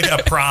 They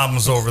got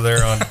problems over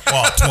there on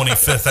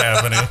 25th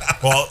Avenue.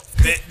 Well,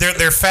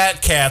 they're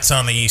fat cats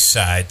on the east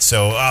side,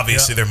 so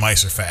obviously their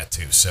mice are fat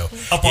too. So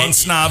up on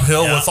Snob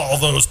Hill with all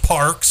those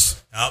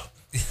parks. Yep.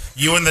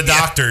 You and the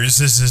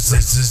doctors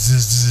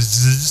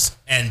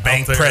and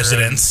bank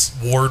presidents.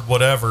 Ward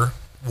whatever.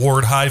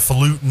 Ward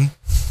highfalutin.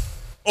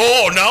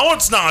 Oh, no,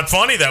 it's not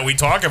funny that we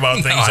talk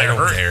about things that I don't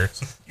hurt. care.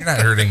 You're not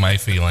hurting my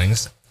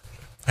feelings.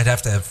 I'd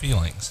have to have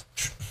feelings.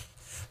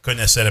 Couldn't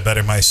have said it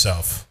better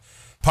myself.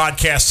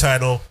 Podcast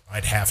title,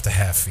 I'd have to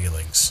have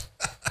feelings.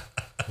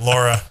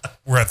 Laura,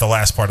 we're at the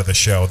last part of the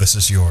show. This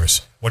is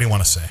yours. What do you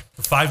want to say?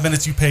 The 5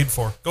 minutes you paid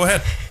for. Go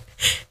ahead.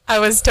 I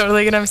was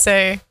totally going to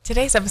say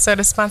today's episode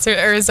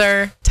is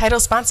our title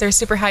sponsor,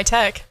 Super High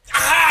Tech.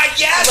 Ah,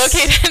 yes!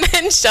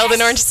 Located in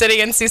Sheldon, Orange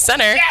City and Sioux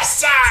Center. Yes,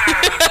 sir!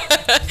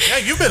 Yeah,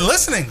 you've been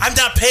listening. I'm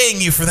not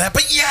paying you for that,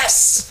 but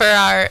yes!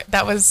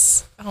 That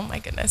was, oh my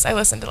goodness. I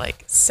listened to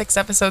like 6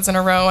 episodes in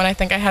a row, and I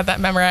think I had that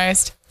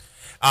memorized.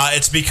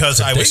 It's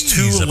because I was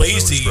too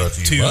lazy to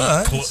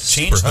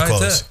change the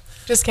clothes.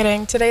 Just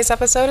kidding. Today's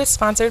episode is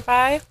sponsored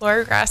by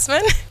Laura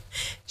Grassman.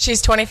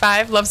 She's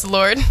 25, loves the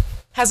Lord,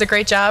 has a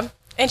great job,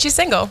 and she's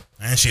single.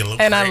 And she a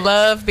little and crazy. I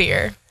love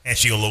beer. And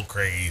she a little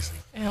crazy.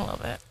 In a little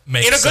bit.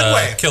 Makes, in a good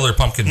way. Killer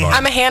pumpkin bar.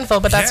 I'm a handful,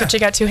 but that's what you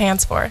got 2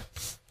 hands for.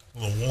 A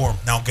little warm.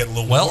 Now get a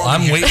little warm. Well,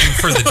 I'm waiting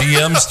for the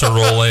DMs to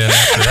roll in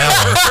after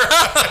that one.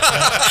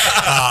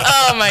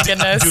 Oh, my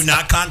goodness. Do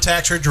not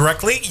contact her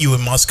directly. You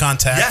must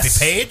contact the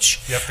page.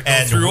 You have to go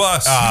through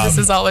us. This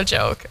is all a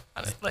joke.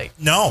 Like,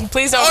 no.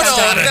 Please don't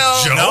contact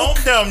me.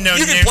 No.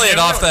 You can play it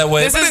off that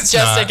way. This is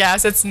just a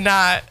guess. It's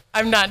not.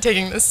 I'm not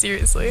taking this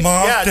seriously.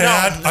 Mom,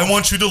 Dad, I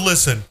want you to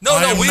listen.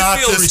 No, we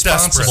feel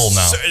responsible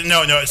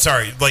now. No,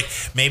 sorry. Like,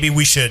 maybe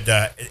we should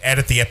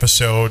edit the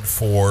episode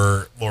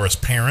for Laura's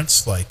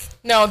parents. Like,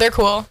 no, they're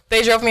cool.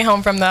 They drove me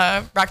home from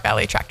the Rock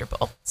Valley tractor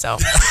pull, so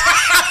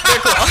they're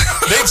cool.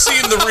 They've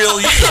seen the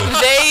real you.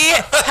 They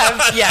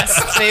have,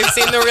 yes, they've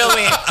seen the real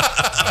me.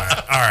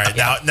 All right.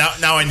 Yeah.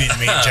 Now I need to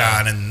meet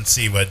John and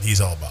see what he's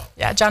all about.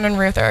 Yeah, John and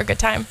Ruth are a good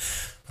time.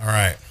 All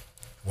right.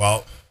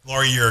 Well,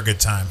 Laura, you're a good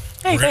time.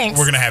 Hey, thanks.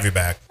 We're going to have you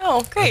back.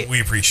 Oh, great.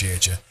 We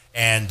appreciate you.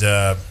 And,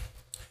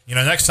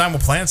 next time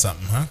we'll plan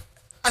something, huh?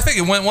 I think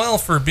it went well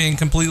for being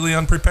completely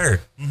unprepared.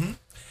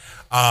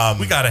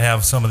 Mm-hmm. We got to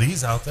have some of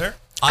these out there.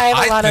 I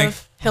have a lot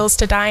of hills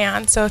to die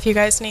on, so if you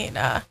guys need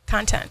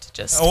content,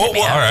 just hit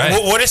me up. All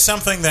right. What is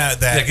something that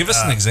yeah, give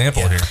us an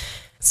example here.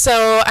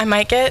 So I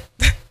might get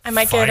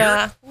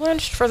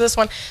lynched for this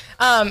one.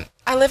 I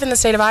live in the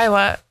state of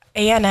Iowa.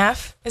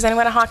 ANF. Is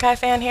anyone a Hawkeye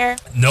fan here?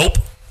 Nope.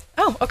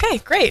 Oh, okay,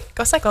 great.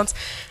 Go Cyclones.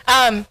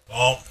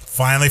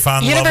 Finally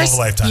found the love of a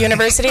lifetime.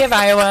 University of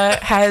Iowa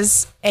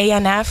has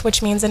ANF,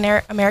 which means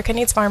America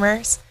Needs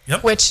Farmers,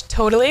 which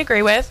totally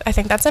agree with. I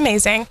think that's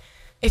amazing.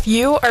 If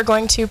you are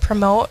going to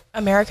promote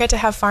America to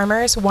have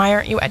farmers, why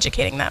aren't you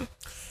educating them?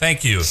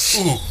 Thank you.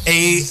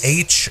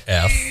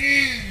 AHF.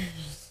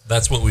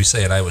 That's what we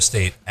say at Iowa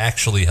State,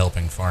 actually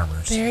helping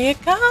farmers. There you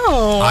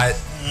go.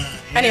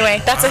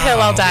 Anyway, that's a hill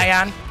I'll die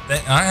on. All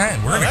right,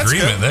 we're in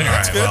agreement there. All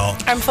right, well,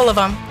 I'm full of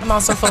them. I'm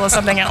also full of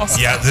something else.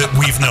 Yeah,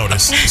 we've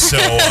noticed. So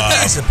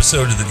this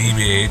episode of the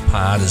DBA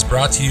Pod is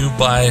brought to you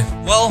by,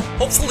 well,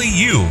 hopefully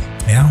you.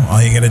 Yeah,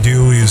 all you got to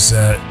do is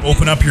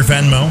open up your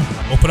Venmo,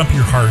 open up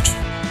your heart,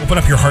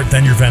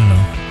 then your Venmo,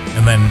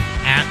 and then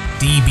at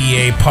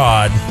DBA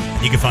Pod,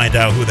 you can find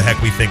out who the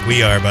heck we think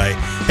we are by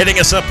hitting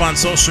us up on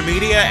social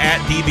media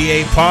at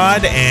DBA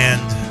Pod. And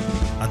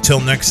until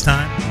next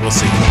time, we'll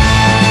see you.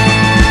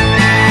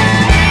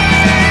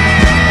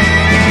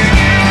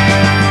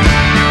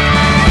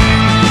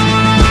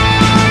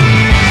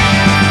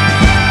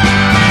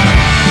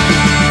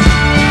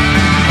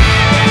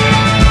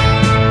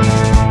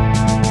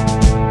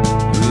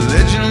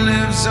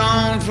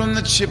 From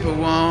the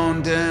Chippewa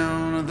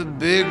down of the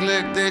big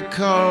lake they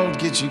called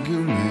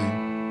Gitchagumi.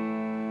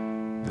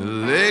 The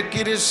lake,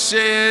 it is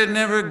said,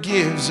 never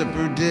gives up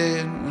her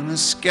dead when the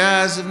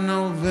skies of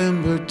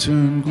November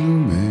turn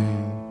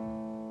gloomy.